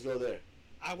 All right, let's go there.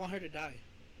 I want her to die.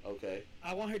 Okay.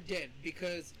 I want her dead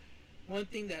because one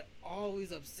thing that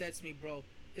always upsets me, bro,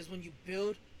 is when you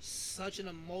build such an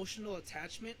emotional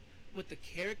attachment with the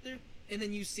character and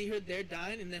then you see her there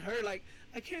dying and then her like,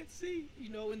 I can't see, you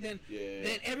know, and then Yeah.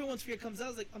 then everyone's fear comes out.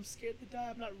 It's like, I'm scared to die.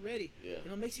 I'm not ready. Yeah. You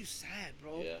know, it makes you sad,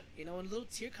 bro. Yeah. You know, and a little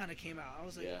tear kind of came out. I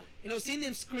was like, Yeah. you know, seeing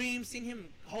them scream, seeing him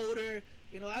hold her.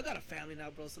 You know, I got a family now,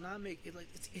 bro. So now I make it like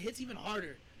it hits even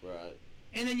harder. Right.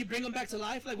 And then you bring them back to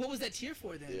life. Like, what was that tear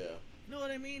for then? Yeah. You know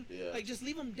what I mean? Yeah. Like, just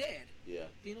leave them dead. Yeah.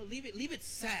 You know, leave it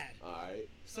sad. All right.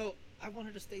 So I want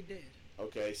her to stay dead.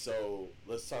 Okay, so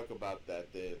let's talk about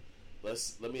that then.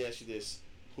 Let me ask you this: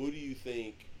 who do you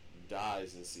think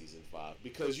dies in season 5?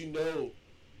 Because you know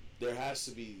there has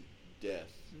to be death.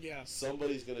 Yeah.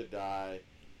 Somebody's gonna die,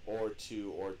 or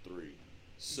 2 or 3.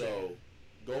 So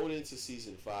going into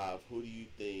season 5, who do you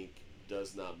think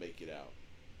does not make it out?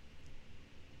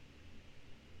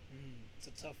 It's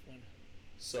a tough one.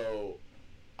 So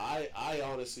I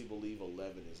honestly believe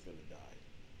 11 is gonna die.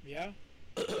 Yeah.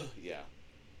 Yeah.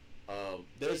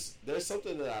 There's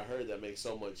something that I heard that makes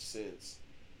so much sense.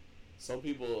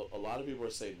 A lot of people are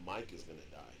saying Mike is gonna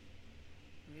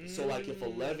die. So like if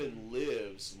 11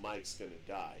 lives, Mike's gonna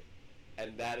die,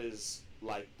 and that is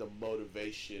like the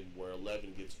motivation where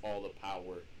 11 gets all the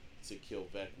power to kill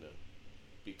Vecna,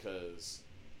 because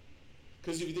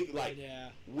if you think like Yeah.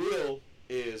 Will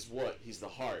is what? He's the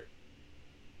heart,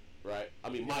 right? I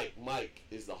mean Mike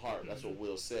is the heart. That's what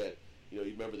Will said. You know,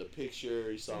 you remember the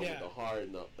picture, you saw him with the heart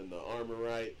and the armor,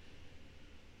 right?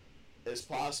 It's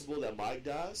possible that Mike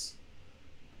dies.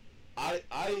 I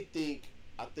think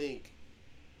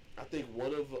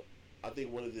one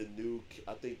of the new,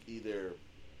 I think either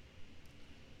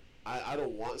I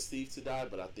don't want Steve to die,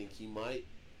 but I think he might,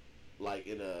 like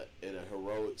in a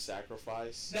heroic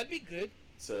sacrifice. That'd be good.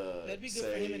 That'd be good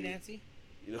for him and Nancy.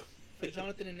 You know, for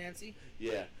Jonathan and Nancy.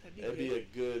 Yeah, that'd be a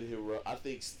good hero. I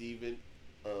think Steven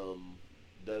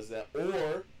does that,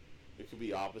 or it could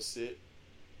be opposite.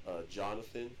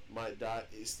 Jonathan might die.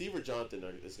 Steve or Jonathan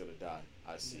is going to die.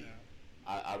 I see. Yeah.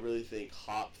 I really think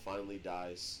Hop finally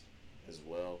dies as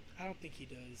well. I don't think he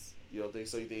does. You don't think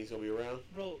so? You think he's going to be around?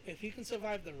 Bro, if he can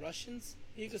survive the Russians,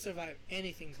 he can survive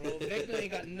anything, bro. Vecna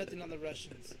ain't got nothing on the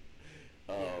Russians.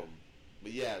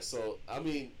 But yeah, so, I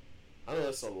mean, I know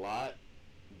that's a lot,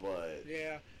 but...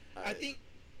 Yeah. I think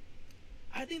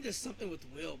there's something with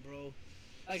Will, bro.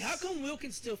 Like, how come Will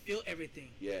can still feel everything?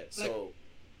 Yeah, like, so...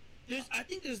 I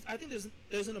think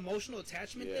there's an emotional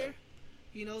attachment there,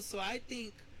 you know. So I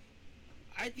think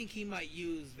he might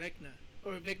use Vecna,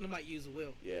 or Vecna might use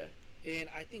Will. Yeah. And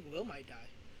I think Will might die.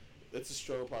 It's a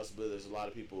strong possibility. There's a lot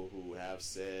of people who have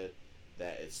said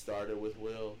that it started with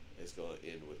Will, it's going to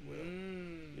end with Will.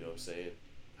 You know what I'm saying?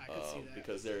 I can see that.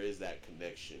 Because there is that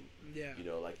connection. Yeah. You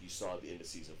know, like you saw at the end of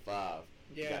season 5.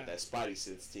 Yeah. You got that Spidey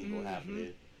sense tingle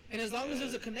happening. And as long as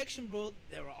there's a connection, bro,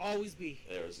 there will always be.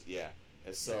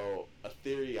 And so, a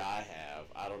theory I have,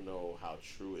 I don't know how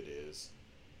true it is.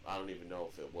 I don't even know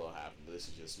if it will happen, but this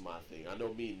is just my thing. I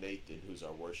know me and Nathan, who's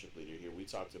our worship leader here, we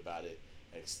talked about it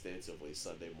extensively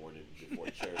Sunday morning before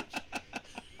church.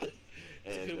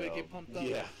 And good way to get pumped up.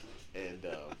 Yeah. And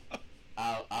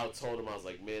I told him, I was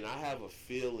like, man, I have a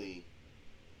feeling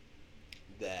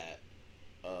that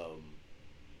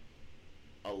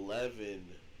 11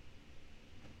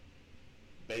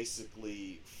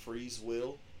 basically frees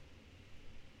Will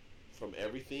from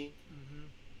everything,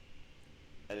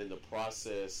 and in the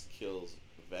process kills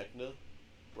Vecna,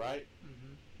 right?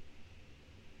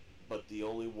 But the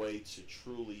only way to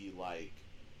truly like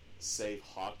save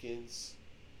Hawkins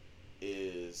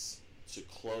is to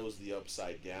close the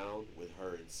Upside Down with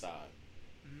her inside,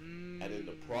 and in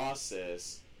the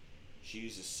process, she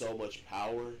uses so much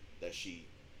power that she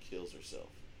kills herself,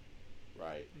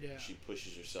 right? Yeah. She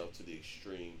pushes herself to the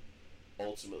extreme.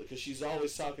 Ultimately, because she's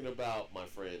always talking about my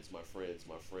friends.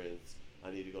 I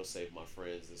need to go save my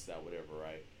friends, this, that, whatever,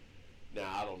 right? Now,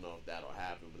 I don't know if that'll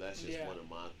happen, but that's just one of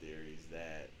my theories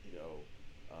that, you know,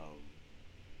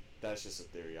 that's just a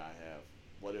theory I have.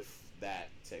 What if that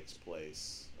takes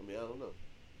place? I mean, I don't know.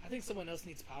 I think someone else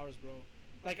needs powers, bro.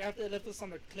 Like, after they left us on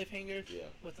the cliffhanger,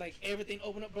 with, like, everything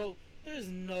open up, bro, there's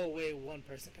no way one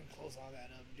person can close all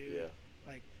that up, dude. Yeah.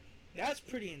 Like, that's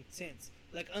pretty intense.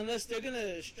 Like, unless they're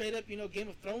gonna straight up, you know, Game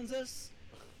of Thrones us,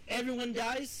 everyone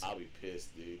dies. I'll be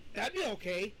pissed, dude. That'd be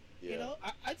okay. Yeah. You know,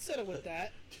 I'd settle with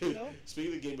that. Dude, you know?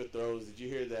 Speaking of Game of Thrones, did you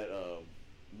hear that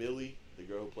Millie, the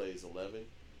girl who plays 11,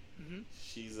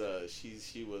 she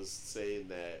was saying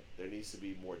that there needs to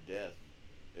be more death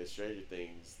in Stranger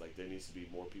Things. Like, there needs to be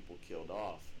more people killed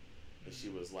off. And she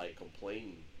was, like,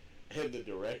 complaining. And the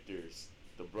directors,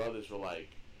 the brothers were like,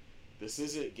 this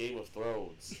isn't Game of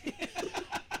Thrones.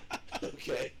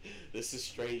 Okay, this is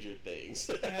Stranger Things.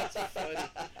 That's funny.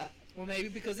 Well, maybe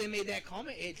because they made that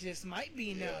comment, it just might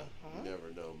be now. Huh? You never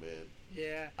know, man.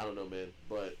 Yeah. I don't know, man.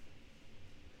 But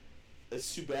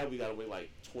it's too bad we gotta wait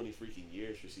like 20 freaking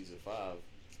years for season 5.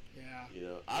 Yeah. You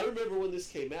know, I remember when this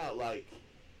came out. Like,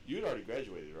 you had already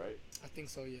graduated, right? I think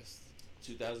so. Yes.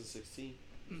 2016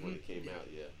 when it came out.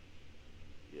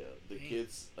 Yeah. The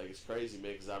kids, like, it's crazy,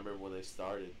 man. Because I remember when they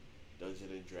started Dungeons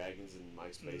and Dragons in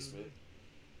Mike's basement.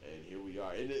 And here we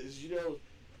are. And it's, you know,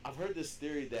 I've heard this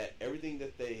theory that everything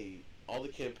that all the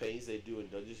campaigns they do in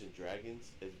Dungeons and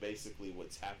Dragons is basically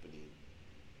what's happening.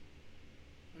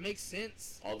 It makes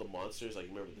sense. All the monsters, like,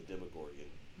 remember the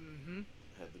Demogorgon?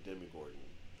 Had the Demogorgon.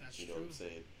 That's true. You know what I'm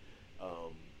saying?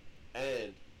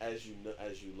 And as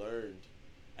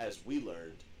we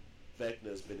learned,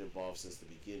 Vecna's been involved since the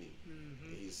beginning.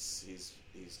 He's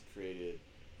created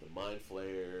the Mind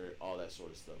Flayer, all that sort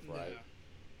of stuff, right? Yeah.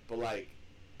 But, like,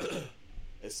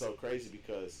 it's so crazy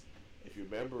because if you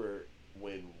remember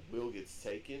when Will gets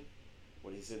taken,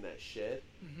 when he's in that shed,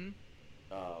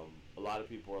 a lot of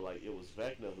people are like, it was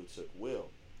Vecna who took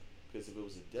Will, because if it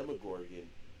was a Demogorgon,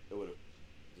 it would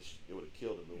have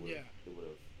killed him. It would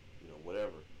have, you know,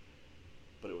 whatever.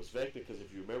 But it was Vecna because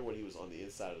if you remember when he was on the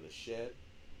inside of the shed,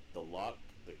 the lock,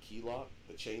 the key lock,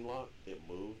 the chain lock, it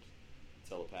moved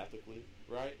telepathically,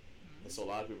 right? And so a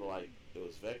lot of people are like, it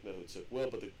was Vecna who took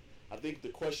Will, but I think the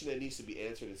question that needs to be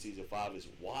answered in season 5 is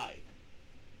why?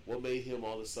 What made him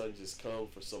all of a sudden just come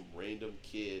for some random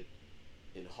kid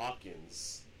in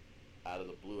Hawkins out of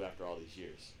the blue after all these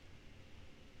years?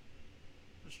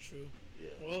 That's true. Yeah.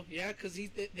 Well, yeah, because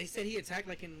they said he attacked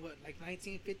like in what, like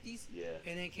 1950s? Yeah.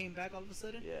 And then came back all of a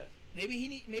sudden? Yeah. Maybe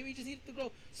he just needed to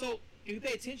go. So if you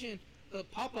pay attention,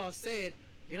 Papa said,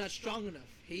 "You're not strong enough."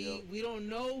 We don't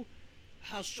know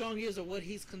how strong he is or what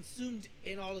he's consumed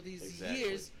in all of these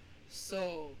years.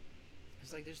 So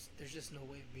it's like there's just no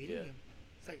way of beating him.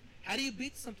 It's like, how do you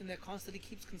beat something that constantly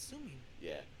keeps consuming?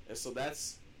 Yeah, and so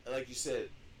that's like you said.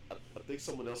 I think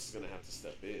someone else is gonna have to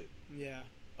step in. Yeah.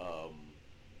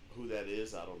 Who that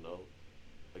is, I don't know.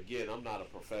 Again, I'm not a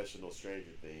professional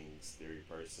Stranger Things theory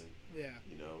person. Yeah.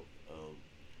 You know,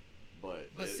 but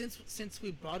since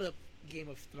we brought up Game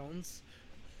of Thrones,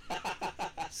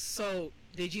 so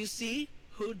did you see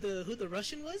who the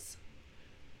Russian was?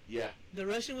 Yeah. The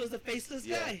Russian was the faceless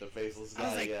guy. Yeah, the faceless guy. I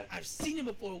was like, yeah. I've seen him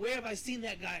before. Where have I seen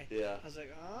that guy? Yeah. I was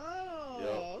like,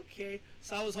 oh, okay.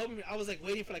 So I was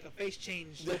waiting for like a face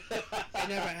change. It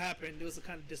never happened. It was a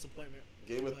kind of disappointment.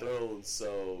 Game of Thrones.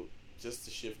 So just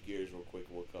to shift gears real quick,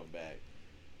 and we'll come back.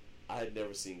 I had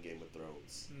never seen Game of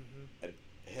Thrones, and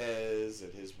Hez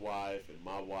and his wife and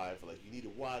my wife were like, "You need to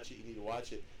watch it. You need to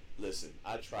watch it." Listen,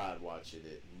 I tried watching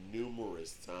it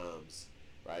numerous times,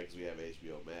 right? Because we have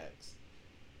HBO Max.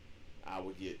 I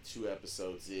would get 2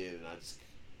 episodes in, and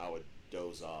I would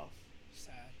doze off.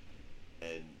 Sad.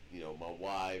 And my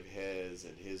wife Hez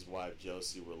and his wife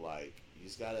Josie were like, "You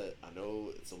just gotta." I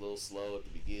know it's a little slow at the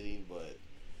beginning, but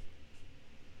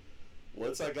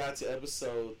once I got to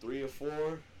episode 3 or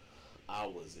 4, I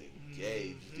was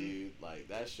engaged, dude. Like,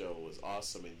 that show was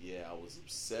awesome, and yeah, I was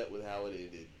upset with how it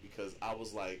ended because I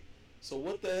was like, so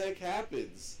what the heck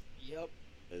happens? Yep.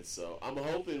 And so I'm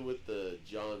hoping with the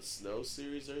Jon Snow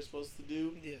series they're supposed to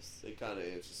do, yes, they kind of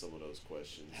answer some of those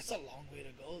questions. That's a long way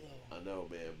to go, though. I know,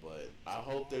 man, but I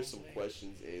hope there's some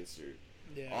questions answered.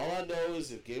 Yeah. All I know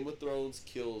is if Game of Thrones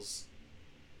kills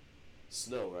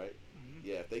Snow, right?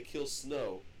 Yeah, if they kill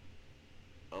Snow,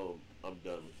 I'm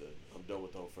done with it. I'm done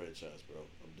with the whole franchise, bro.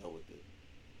 I'm done with it.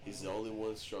 He's the only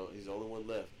one strong. He's the only one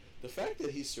left. The fact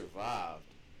that he survived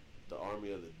the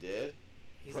Army of the Dead.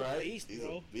 He's right? a beast, He's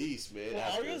bro. a beast, man.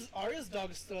 Well, Arya's dog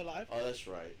is still alive. Oh, that's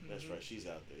right. That's right. She's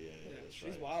out there. Yeah, that's she's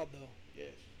right. wild, though. Yeah.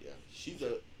 She's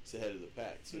the head of the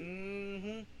pack,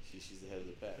 too. She's the head of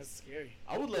the pack. That's scary.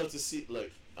 I would love to see,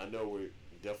 like, I know we're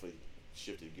definitely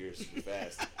shifting gears super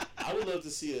fast. I would love to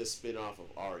see a spin-off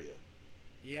of Arya.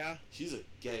 Yeah. She's a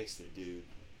gangster, dude.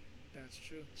 That's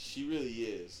true. She really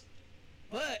is.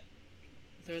 But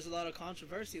there's a lot of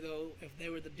controversy, though, if they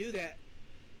were to do that.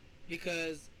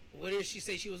 Because what did she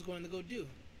say she was going to go do?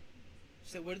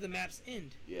 She said, where do the maps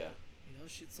end? Yeah.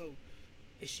 So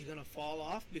is she going to fall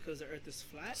off because the earth is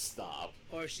flat? Stop.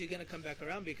 Or is she going to come back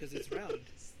around because it's round?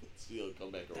 She going to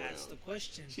come back around. That's the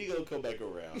question. She going to come back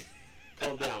around.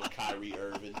 Calm down, Kyrie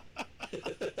Irving.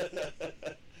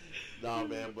 Nah,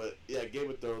 man, but yeah, Game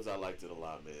of Thrones, I liked it a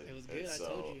lot, man. It was good, and so I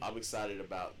told you. I'm excited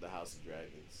about the House of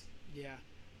Dragons. Yeah.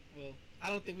 Well, I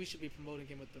don't think we should be promoting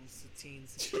Game of Thrones to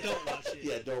teens. Don't watch it.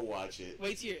 Yeah, don't watch it.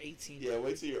 Wait till you're 18. Yeah,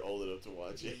 wait till you're old enough to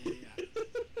watch it. Yeah.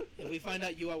 If we find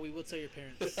out you are, we will tell your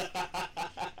parents.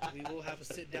 We will have a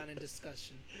sit down and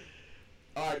discussion.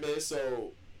 All right, man.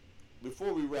 So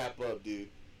before we wrap up, dude,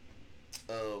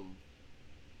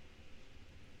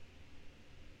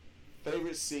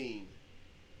 favorite scene.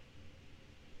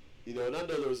 And I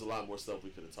know there was a lot more stuff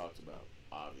we could have talked about,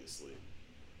 obviously.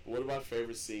 But what about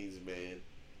favorite scenes, man?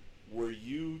 Were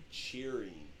you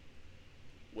cheering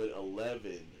when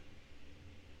 11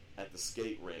 at the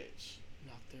skate ranch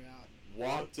knocked her out,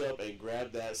 walked up and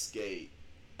grabbed that skate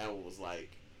and was like,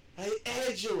 "Hey,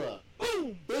 Angela!"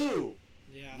 Boom! Boom!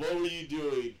 Yeah. What were you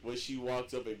doing when she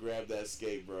walked up and grabbed that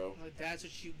skate, bro? Well, that's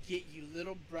what you get, you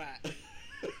little brat.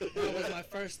 That was my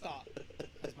first thought.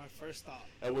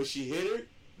 And when she hit her?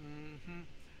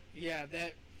 Yeah,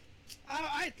 that.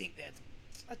 I think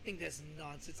that's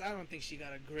nonsense. I don't think she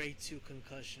got a grade 2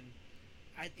 concussion.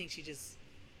 I think she just.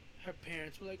 Her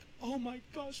parents were like, "Oh my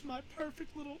gosh, my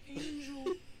perfect little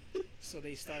angel." So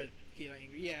they started getting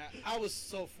angry. Yeah, I was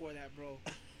so for that, bro.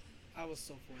 I was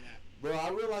so for that. Bro, I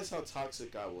realized how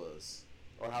toxic I was.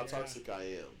 Or how toxic I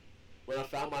am. When I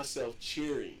found myself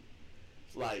cheering.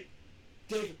 Like,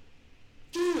 do it!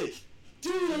 Do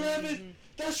it, 11!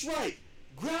 That's right!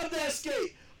 Grab that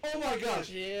skate! Oh my gosh!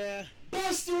 Yeah.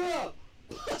 Bust her up!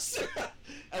 Bust her up!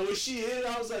 And when she hit it,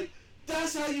 I was like,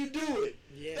 that's how you do it!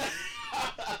 Yeah.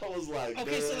 I was like,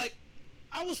 okay, man. so like,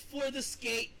 I was for the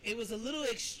skate. It was a little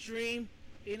extreme.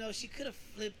 She could have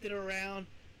flipped it around.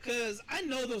 Because I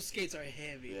know those skates are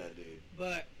heavy. Yeah, dude.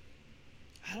 But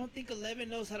I don't think 11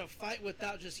 knows how to fight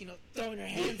without just, throwing her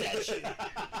hands at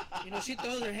you. She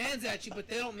throws her hands at you, but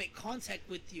they don't make contact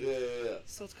with you. Yeah.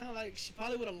 So it's kind of like she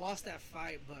probably would have lost that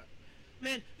fight. But,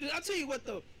 man, dude, I'll tell you what,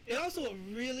 though. It also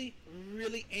really,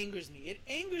 really angers me. It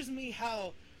angers me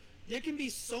how there can be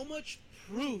so much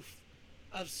proof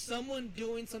of someone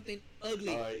doing something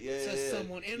ugly Yeah, to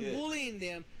someone and yeah. bullying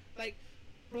them. Like,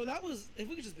 bro, that was, if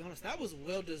we could just be honest, that was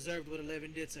well deserved what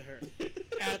Eleven did to her.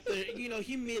 After,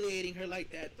 humiliating her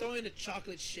like that, throwing a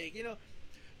chocolate shake,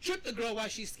 trip the girl while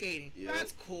she's skating. Yeah.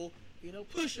 That's cool.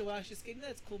 Push her while she's skating.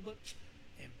 That's cool. But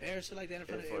embarrass her like that in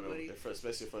front of everybody.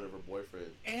 Especially in front of her boyfriend.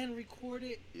 And record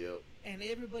it. Yep. And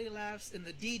everybody laughs. And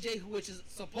the DJ, which is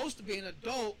supposed to be an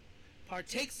adult,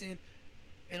 partakes in.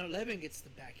 And 11 gets the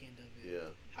back end of it. Yeah.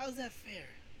 How's that fair?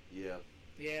 Yeah.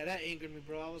 Yeah, that angered me,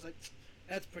 bro. I was like,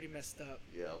 that's pretty messed up.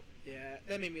 Yeah. Yeah,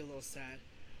 that made me a little sad.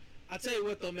 I'll tell you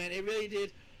what, though, man. It really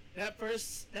did. That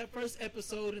first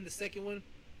episode and the second one,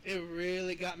 it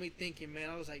really got me thinking, man.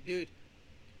 I was like, dude.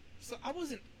 So I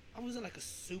wasn't like a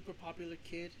super popular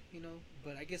kid,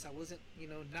 but I guess I wasn't,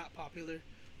 not popular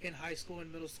in high school and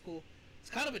middle school.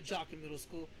 It's kind of a jock in middle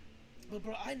school. But,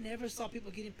 bro, I never saw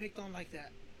people getting picked on like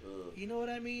that. You know what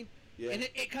I mean? Yeah. And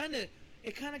it kind of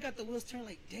got the wheels turned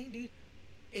like, dang, dude,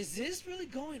 is this really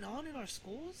going on in our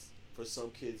schools? For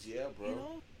some kids, yeah,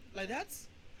 bro. Like that's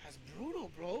brutal,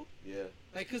 bro. Yeah.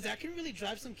 Like, cause that can really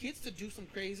drive some kids to do some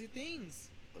crazy things.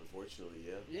 Unfortunately,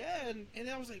 yeah. Yeah, and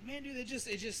I was like, man, dude, it just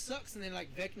sucks. And then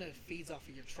like Vecna feeds off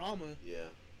of your trauma. Yeah.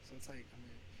 So it's like,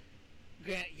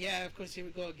 Grant, yeah, of course here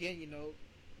we go again,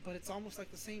 but it's almost like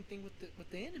the same thing with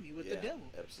the enemy, with the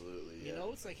devil. Absolutely. Yeah.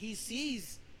 It's like he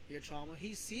sees your trauma,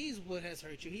 he sees what has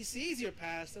hurt you, he sees your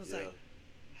past, and it's like,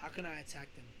 how can I attack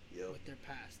them with their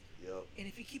past? Yep. And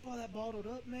if you keep all that bottled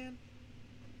up, man,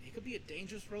 it could be a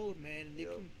dangerous road, man, and it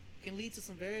can lead to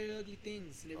some very ugly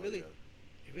things. And it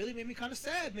really made me kind of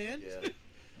sad, man. Yeah.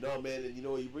 No, man, and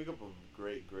you bring up a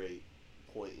great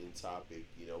point in topic.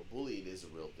 Bullying is a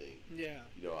real thing. Yeah.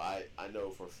 I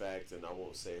know for a fact, and I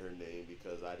won't say her name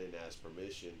because I didn't ask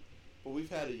permission, but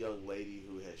we've had a young lady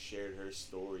who has shared her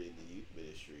story in the youth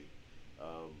ministry,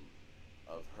 of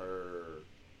her,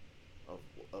 of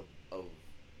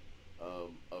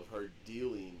her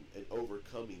dealing and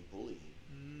overcoming bullying.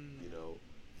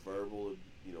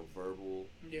 Verbal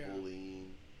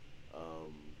bullying,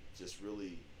 just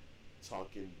really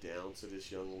talking down to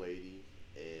this young lady,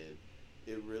 and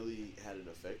it really had an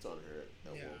effect on her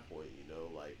at one point,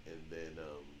 and then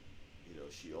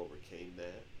she overcame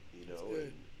that,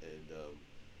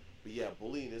 but yeah,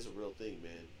 bullying is a real thing,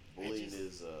 man. Bullying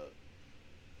is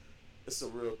it's a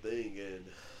real thing, and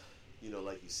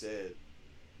like you said,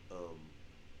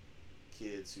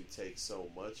 kids who take so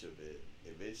much of it,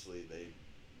 eventually they,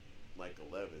 like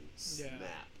 11,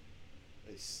 snap.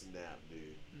 They snap,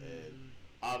 dude. And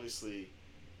obviously,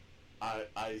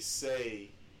 I say,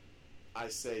 I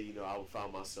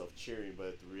found myself cheering,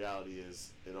 but the reality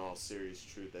is, in all serious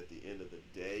truth, at the end of the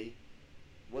day,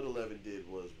 what 11 did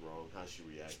was wrong. How she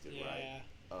reacted, right?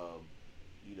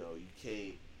 You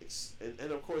can't.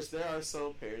 And of course, there are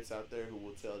some parents out there who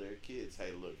will tell their kids,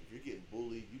 "Hey, look, if you're getting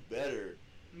bullied, you better."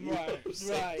 Right.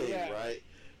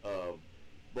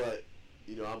 But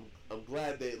I'm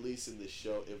glad they at least in this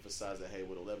show emphasize that, hey,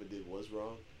 what 11 did was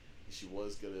wrong. She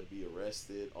was gonna be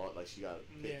arrested, she got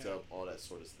picked up, all that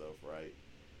sort of stuff, right?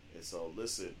 And so,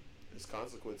 listen, there's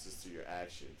consequences to your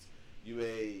actions. You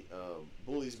may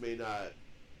bullies may not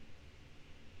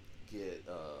get,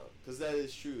 because that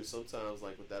is true. Sometimes,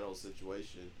 like with that whole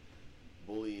situation,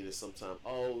 bullying is sometimes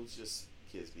it's just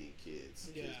kids being kids,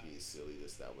 kids being silly,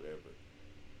 this, that, whatever.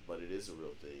 But it is a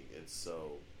real thing, and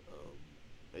so,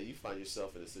 and you find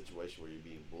yourself in a situation where you're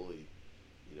being bullied,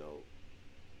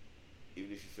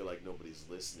 even if you feel like nobody's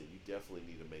listening, you definitely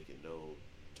need to make it known.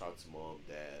 Talk to mom,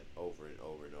 dad, over and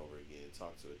over and over again.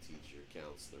 Talk to a teacher,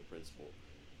 counselor, principal.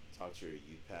 Talk to your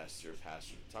youth pastor.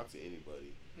 Talk to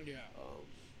anybody. Yeah.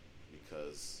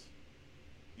 Because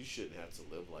you shouldn't have to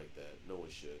live like that. No one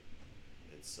should.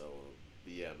 And so,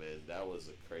 but yeah, man, that was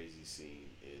a crazy scene.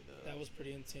 That was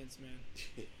pretty intense, man.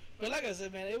 But like I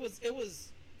said, man, it was.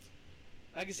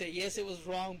 Like I said, yes, it was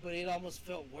wrong, but it almost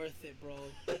felt worth it, bro.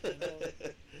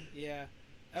 Yeah,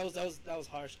 that was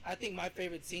harsh. I think my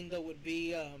favorite scene though would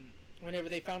be whenever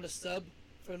they found a sub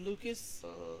for Lucas,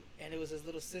 and it was his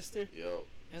little sister. Yep.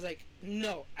 I was like,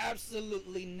 no,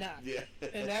 absolutely not. Yeah.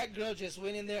 And that girl just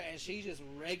went in there and she just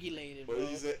regulated, bro. What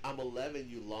did he say? I'm 11,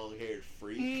 you long-haired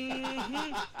freak.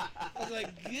 I was like,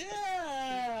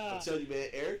 yeah. I'm telling you, man,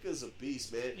 Erica's a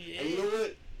beast, man. Yeah. And you know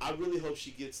what? I really hope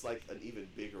she gets like an even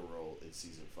bigger role in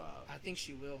season 5. I think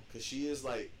she will. Cause she is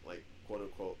like quote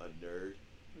unquote a nerd.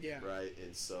 Yeah. Right.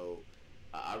 And so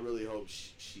I really hope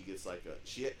she gets like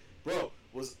bro,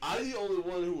 was I the only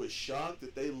one who was shocked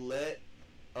that they let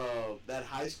that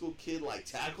high school kid like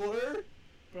tackle her?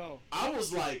 Bro. I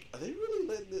was like, are they really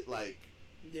letting it like?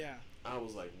 Yeah. I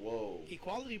was like, whoa.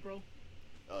 Equality, bro.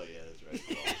 Oh yeah,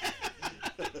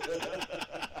 that's right.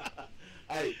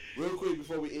 Hey, real quick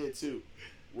before we end too,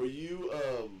 were you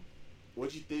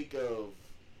what'd you think of?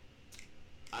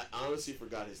 I honestly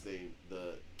forgot his name.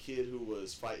 The kid who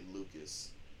was fighting Lucas.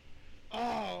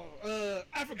 Oh,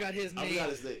 I forgot his name. I forgot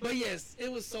his name. But yes,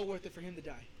 it was so worth it for him to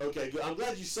die. Okay, good. I'm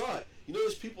glad you saw it. You know,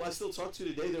 there's people I still talk to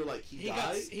today. They're like, he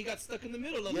died. He got stuck in the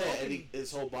middle of yeah, the and opening.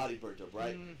 his whole body burnt up.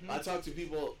 Right. Mm-hmm. I talk to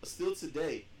people still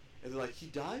today, and they're like, he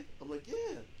died. I'm like,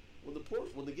 yeah.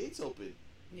 When the gates opened.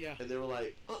 Yeah. And they were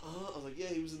like, I was like, yeah,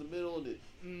 he was in the middle, and it.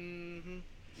 Mm-hmm.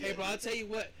 Yeah. Hey, bro, I'll tell you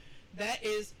what. That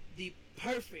is the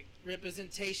perfect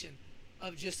representation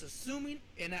of just assuming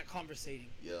and not conversating.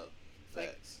 Yeah. Like,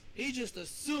 Facts. he just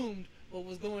assumed what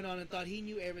was going on and thought he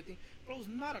knew everything. Bro, it's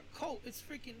not a cult. It's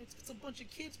freaking. It's a bunch of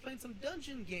kids playing some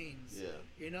dungeon games. Yeah.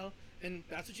 You know, and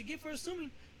that's what you get for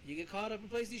assuming. You get caught up in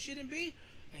places you shouldn't be,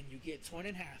 and you get torn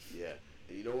in half. Yeah.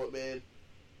 And you know what, man?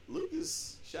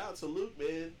 Lucas, shout out to Luke,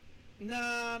 man.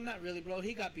 Nah, not really, bro.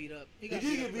 He got beat up. He did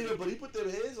get beat up, but he put them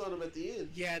hands on him at the end.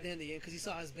 Yeah, then in the end, because he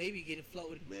saw his baby getting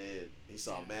floated. Man, he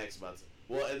saw Max about to.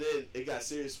 Well, and then it got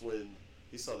serious when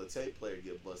he saw the tape player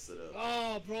get busted up.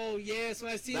 Oh, bro, yes.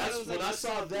 When I see That's that, I was when like, I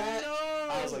saw that. No.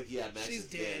 I was like, yeah, Max She's is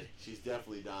dead. She's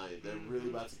definitely dying. They're really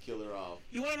about to kill her off.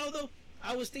 You want to know, though?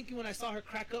 I was thinking when I saw her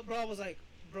crack up, bro, I was like,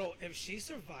 bro, if she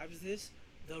survives this,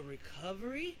 the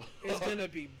recovery is going to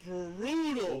be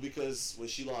brutal. Well, because when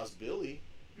she lost Billy,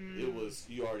 it was,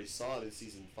 you already saw it in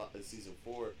season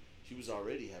 4. She was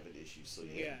already having issues, so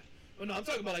yeah. Well, no, I'm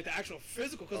talking about like the actual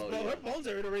physical, because bro, yeah. her bones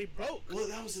are already broke. Well,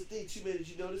 that was the thing too, man. Did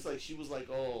you notice? Like, she was like,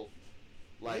 oh,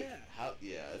 like Yeah. how?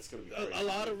 Yeah, it's gonna be crazy. A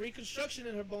lot of reconstruction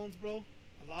in her bones, bro.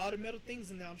 A lot of metal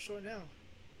things in there, I'm sure now.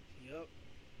 Yep.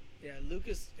 Yeah,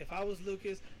 Lucas, if I was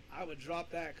Lucas, I would drop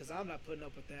that, because I'm not putting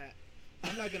up with that.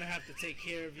 I'm not going to have to take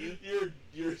care of you.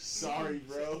 You're sorry,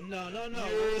 bro. No.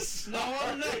 You're sorry. No,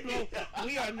 I'm not, bro.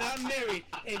 We are not married.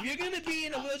 If you're going to be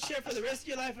in a wheelchair for the rest of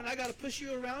your life and I got to push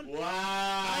you around, Wow.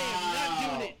 I am not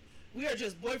doing it. We are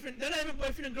just boyfriend. They're not even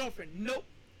boyfriend and girlfriend. Nope.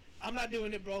 I'm not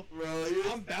doing it, bro. Bro,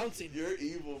 I'm bouncing. You're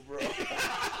evil, bro. Ain't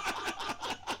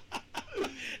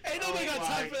nobody got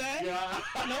time for that. God.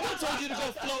 No one told you to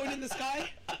go floating in the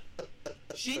sky.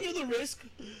 She knew the risk.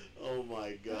 Oh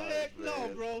my God. Heck no,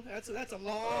 man. bro. That's a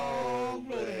long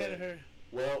road ahead of her.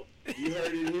 Well, you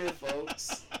heard it here,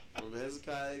 folks. From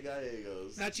Hezekiah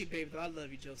Gallegos. Not you, baby. Though. I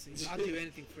love you, Josie. I'll do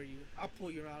anything for you. I'll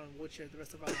pull you around in a wheelchair the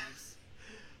rest of our lives.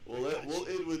 Well, we'll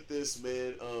end with this,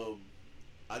 man.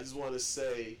 I just want to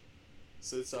say,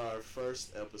 since our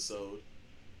first episode,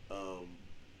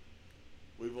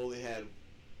 we've only had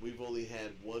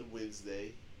one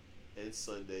Wednesday and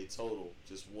Sunday total,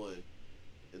 just one.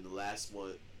 In the last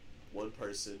one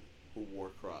person who wore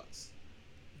Crocs.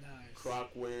 Nice. Croc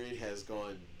wearing has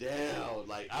gone down.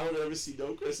 Like, I don't ever see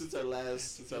no Chris since our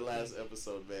last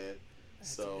episode, man.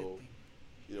 That's So,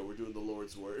 you know, we're doing the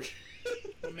Lord's work.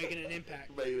 we're making an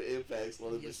impact. Making an impact,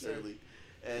 slowly but Yes, sir. surely.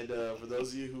 And for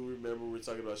those of you who remember, we were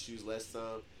talking about shoes last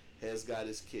time. Has got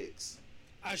his kicks.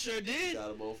 I sure did.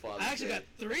 Got him on Father's I actually Day. got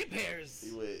 3 pairs.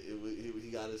 He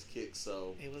got his kicks,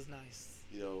 so It was nice.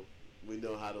 you know we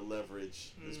know how to leverage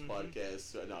this Mhm.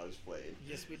 podcast. No, I was playing.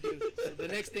 Yes, we do. So the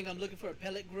next thing I'm looking for a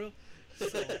pellet grill. So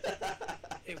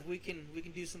if we can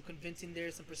do some convincing there,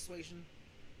 some persuasion,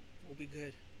 we'll be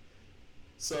good.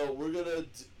 So we're gonna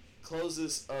close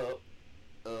this up.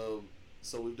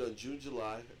 So we've done June,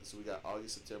 July. So we got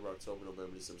August, September, October,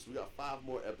 November, December. So we got 5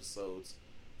 more episodes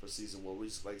for season 1. We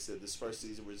just, like I said, this first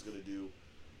season we're just gonna do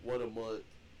 1 a month,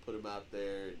 put them out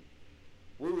there, and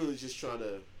we're really just trying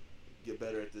to get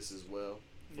better at this as well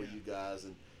for Yeah. you guys.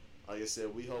 And like I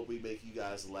said, we hope we make you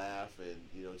guys laugh and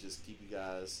just keep you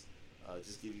guys,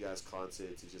 just give you guys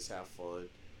content to just have fun.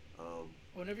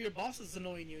 Whenever your boss is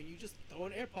annoying you and you just throw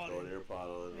an AirPod Throw an in, AirPod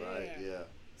on, right? Yeah. Yeah.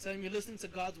 tell them you're listening to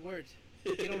God's word.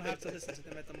 You don't have to listen to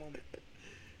them at the moment.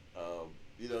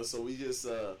 So we just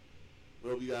we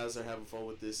hope you guys are having fun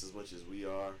with this as much as we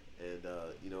are, and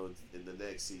in the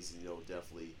next season,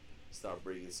 definitely start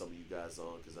bringing some of you guys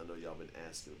on because I know y'all been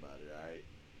asking about it. All right,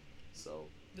 so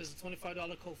There's a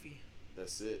 $25 Kofi.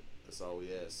 that's it. That's all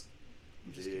we ask.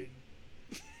 I'm just Dig?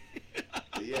 kidding.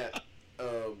 But yeah.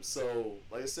 So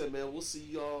like I said, man, we'll see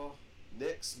y'all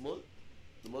next month,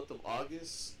 the month of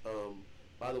August.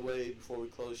 By the way, before we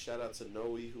close, shout out to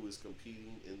Noe, who is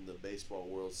competing in the Baseball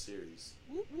World Series.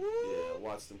 Woo woo. Yeah, I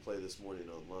watched him play this morning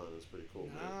online. It was pretty cool,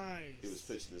 man. Nice. He was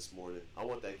pitching this morning. I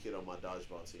want that kid on my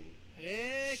dodgeball team.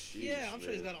 Heck yeah, Sheesh, I'm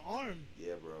sure he's man. got an arm.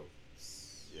 Yeah, bro.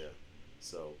 Yeah.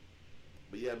 So,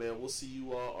 but yeah, man, we'll see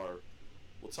you all, or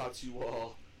we'll talk to you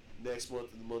all next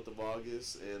month in the month of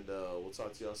August, and we'll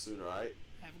talk to y'all soon, all right?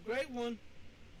 Have a great one.